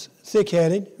like this,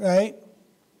 thick-headed, right?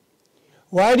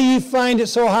 Why do you find it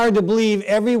so hard to believe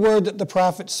every word that the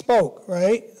prophets spoke,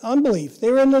 right? Unbelief. They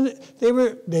were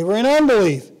in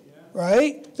unbelief,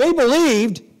 right? They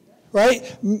believed,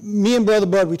 right? Me and Brother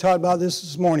Bud, we talked about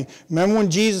this morning. Remember when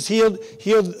Jesus healed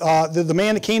the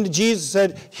man that came to Jesus,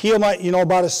 said, heal my,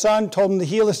 about his son, told him to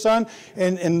heal his son,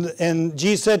 and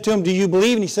Jesus said to him, do you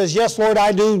believe? And he says, yes, Lord,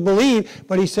 I do believe.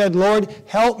 But he said, Lord,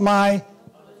 help my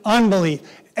unbelief.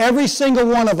 Every single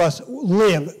one of us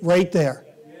live right there.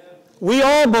 We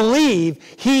all believe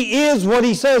he is what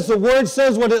he says. The word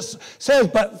says what it says.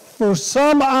 But for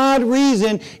some odd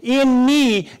reason, in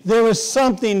me, there is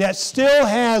something that still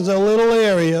has a little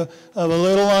area of a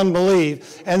little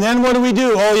unbelief. And then what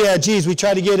do? Oh, yeah, geez, we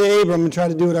try to get Abram and try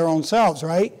to do it our own selves,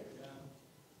 right?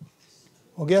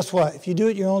 Well, guess what? If you do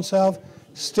it your own self,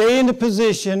 stay in the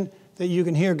position that you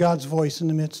can hear God's voice in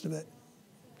the midst of it.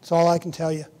 That's all I can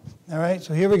tell you. All right,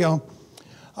 so here we go.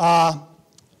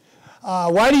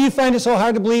 Why do you find it so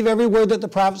hard to believe every word that the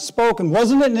prophets spoken?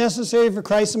 Wasn't it necessary for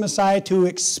Christ the Messiah to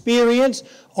experience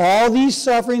all these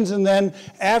sufferings and then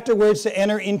afterwards to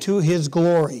enter into his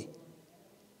glory?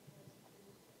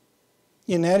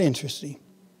 Isn't that interesting?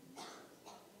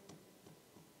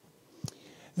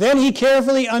 Then he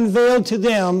carefully unveiled to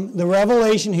them the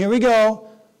revelation, here we go,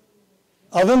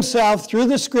 of himself through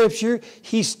the scripture.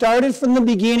 He started from the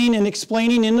beginning and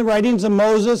explaining in the writings of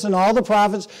Moses and all the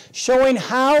prophets, showing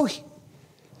how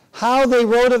they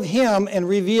wrote of him and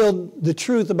revealed the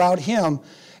truth about him.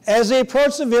 As they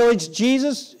approached the village,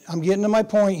 Jesus, I'm getting to my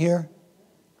point here,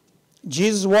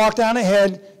 Jesus walked on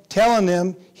ahead, telling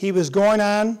them he was going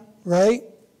on, right?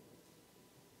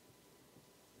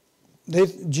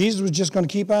 Jesus was just going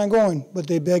to keep on going, but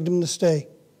they begged him to stay.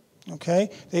 Okay?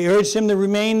 They urged him to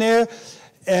remain there,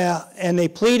 and they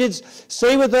pleaded,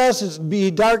 stay with us, it'll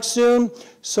be dark soon.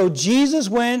 So Jesus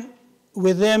went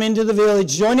with them into the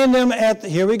village, joining them at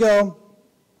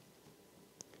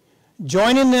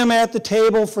joining them at the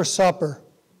table for supper.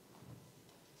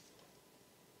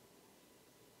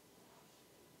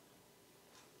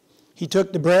 He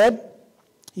took the bread,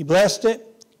 he blessed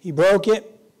it, he broke it,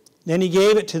 then he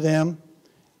gave it to them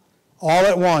all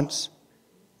at once.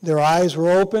 Their eyes were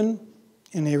open,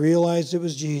 and they realized it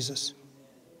was Jesus.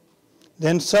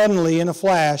 Then suddenly, in a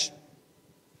flash,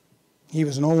 he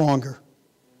was no longer.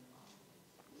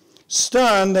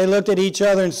 Stunned, they looked at each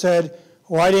other and said,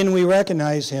 why didn't we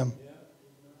recognize him?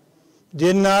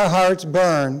 Didn't our hearts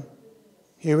burn?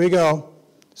 Here we go.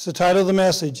 It's the title of the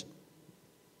message.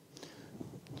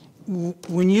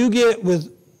 When you get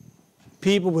with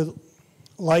people with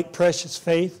like precious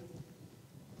faith,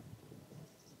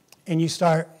 and you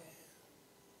start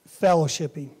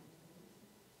fellowshipping,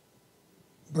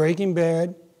 breaking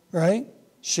bread, right?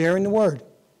 Sharing the word.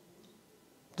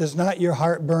 Does not your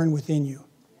heart burn within you?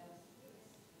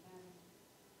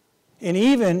 And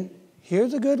even,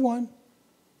 here's a good one.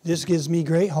 This gives me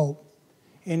great hope.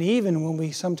 And even when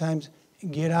we sometimes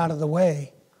get out of the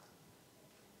way,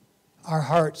 our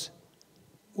hearts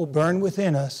will burn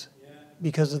within us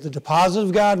because of the deposit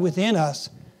of God within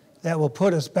us that will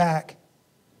put us back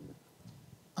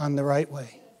on the right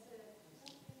way.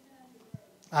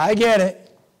 I get it.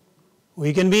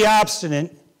 We can be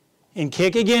obstinate and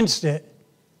kick against it,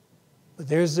 but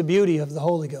there's the beauty of the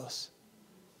Holy Ghost.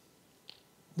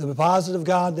 The deposit of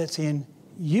God that's in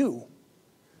you,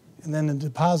 and then the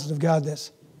deposit of God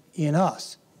that's in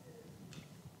us.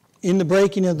 In the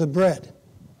breaking of the bread.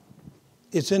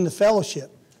 It's in the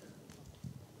fellowship.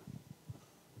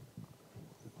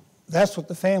 That's what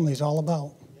the family is all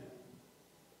about.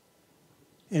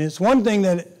 And it's one thing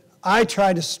that I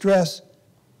try to stress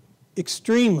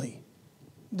extremely.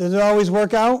 Does it always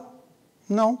work out?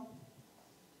 No.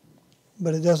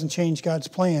 But it doesn't change God's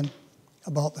plan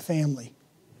about the family.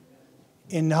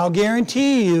 And I'll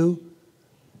guarantee you,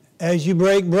 as you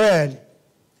break bread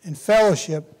and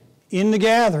fellowship in the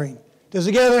gathering, does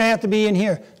the gathering have to be in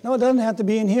here? No, it doesn't have to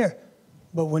be in here.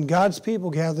 But when God's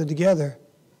people gather together,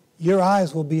 your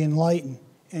eyes will be enlightened,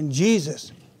 and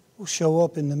Jesus will show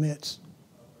up in the midst.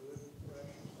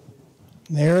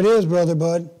 There it is, Brother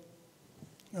Bud.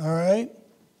 All right?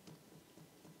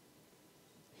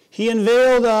 He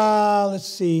unveiled,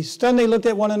 stunned they looked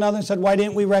at one another and said, why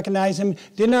didn't we recognize him?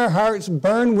 Didn't our hearts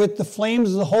burn with the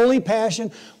flames of the holy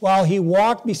passion while he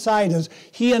walked beside us?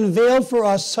 He unveiled for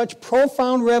us such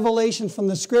profound revelations from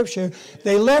the Scripture.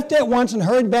 They left at once and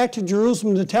hurried back to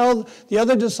Jerusalem to tell the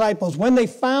other disciples. When they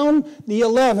found the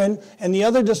 11 and the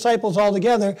other disciples all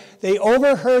together, they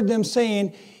overheard them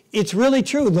saying, it's really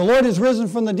true. The Lord is risen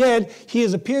from the dead. He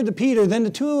has appeared to Peter. Then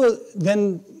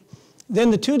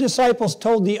the two disciples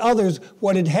told the others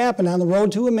what had happened on the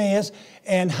road to Emmaus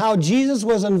and how Jesus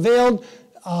was unveiled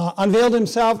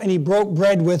himself and he broke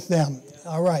bread with them.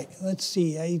 All right, let's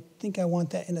see. I think I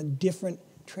want that in a different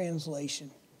translation.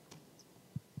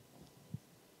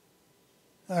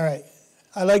 All right,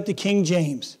 I like the King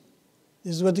James.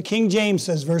 This is what the King James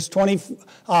says,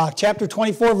 chapter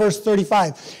 24, verse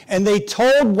 35. And they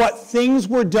told what things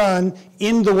were done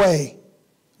in the way.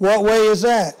 What way is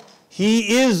that?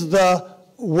 He is the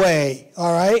way,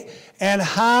 all right? And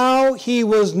how he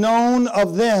was known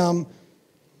of them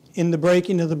in the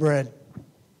breaking of the bread.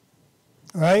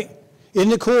 All right?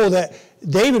 Isn't it cool that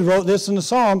David wrote this in the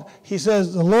Psalm? He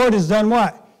says, the Lord has done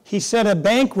what? He set a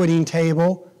banqueting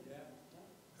table,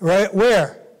 right?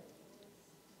 Where?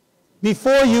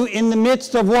 Before you in the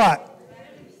midst of what?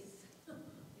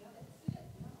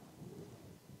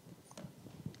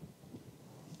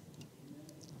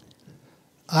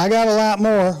 I got a lot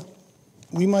more.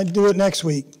 We might do it next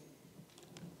week.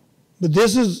 But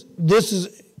this is,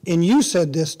 and you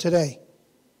said this today,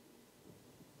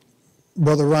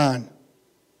 Brother Ron.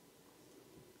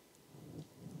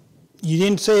 You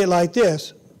didn't say it like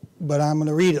this, but I'm going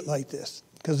to read it like this.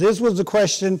 Because this was the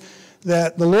question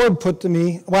that the Lord put to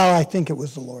me. Well, I think it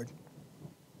was the Lord.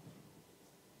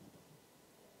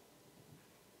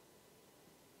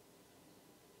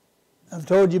 I've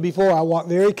told you before, I walk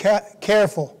very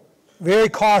careful, very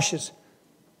cautious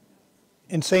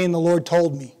in saying the Lord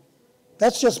told me.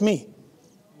 That's just me.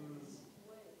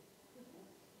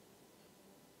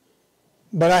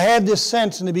 But I had this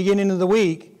sense in the beginning of the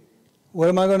week, what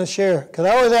am I going to share? Because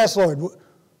I always ask the Lord,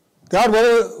 God, what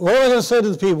am I going to say to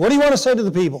the people? What do you want to say to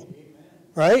the people?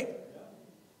 Right?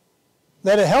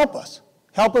 Let it help us.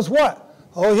 Help us what?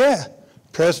 Oh yeah,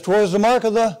 press towards the mark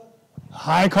of the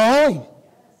high calling.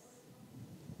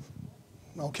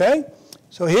 Okay?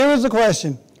 So here is the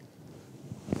question.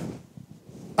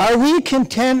 Are we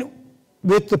content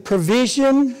with the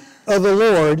provision of the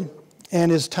Lord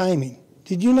and his timing?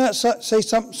 Did you not say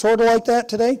something sort of like that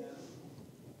today?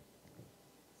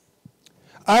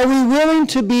 Are we willing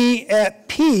to be at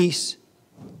peace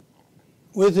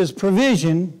with his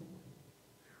provision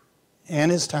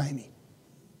and his timing?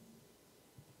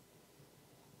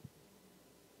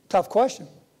 Tough question.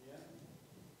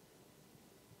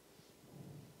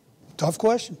 Tough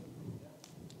question.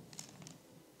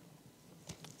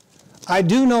 I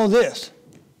do know this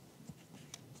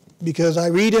because I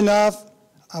read enough,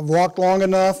 I've walked long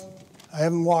enough. I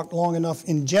haven't walked long enough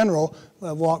in general,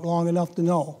 but I've walked long enough to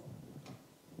know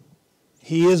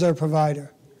he is our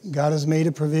provider. God has made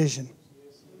a provision.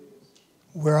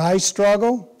 Where I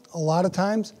struggle, a lot of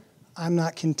times, I'm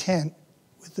not content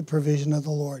with the provision of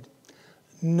the Lord.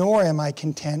 Nor am I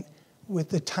content with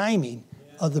the timing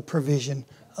of the provision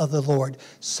of the Lord.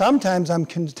 Sometimes I'm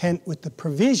content with the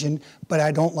provision, but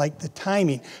I don't like the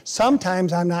timing.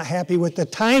 Sometimes I'm not happy with the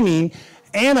timing,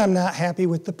 and I'm not happy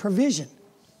with the provision.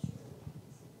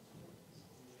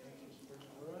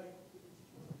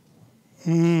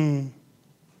 The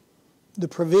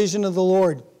provision of the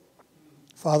Lord.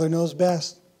 Father knows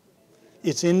best.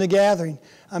 It's in the gathering.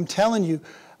 I'm telling you,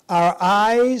 our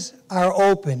eyes are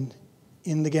opened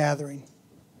in the gathering.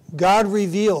 God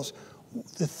reveals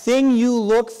the thing you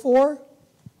look for,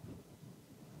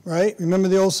 right? Remember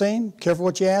the old saying, careful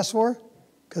what you ask for,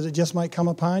 because it just might come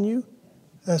upon you.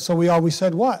 So we always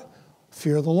said what?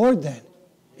 Fear the Lord then,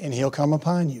 and he'll come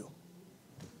upon you.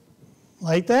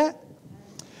 Like that?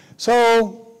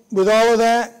 So, with all of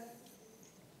that,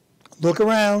 look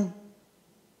around.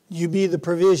 You be the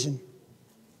provision.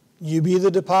 You be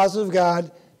the deposit of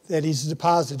God that he's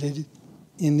deposited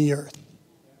in the earth.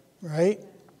 Right?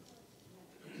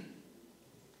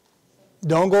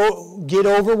 Don't go get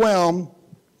overwhelmed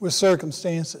with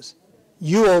circumstances.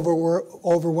 You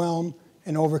overwhelm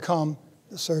and overcome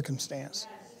the circumstance.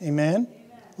 Amen?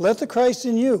 Let the Christ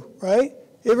in you, right?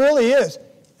 It really is.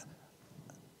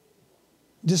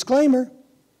 Disclaimer,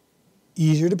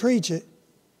 easier to preach it.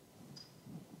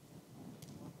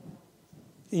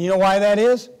 You know why that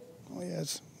is? Oh,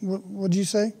 yes. What did you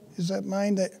say? Is that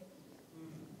mine?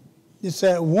 It's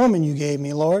that woman you gave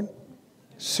me, Lord.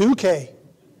 Suke.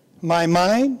 My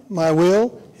mind, my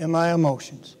will, and my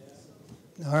emotions.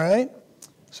 All right?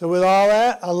 So with all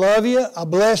that, I love you. I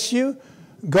bless you.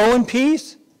 Go in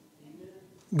peace.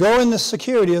 Go in the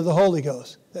security of the Holy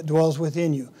Ghost that dwells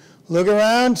within you. Look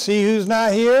around, see who's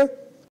not here.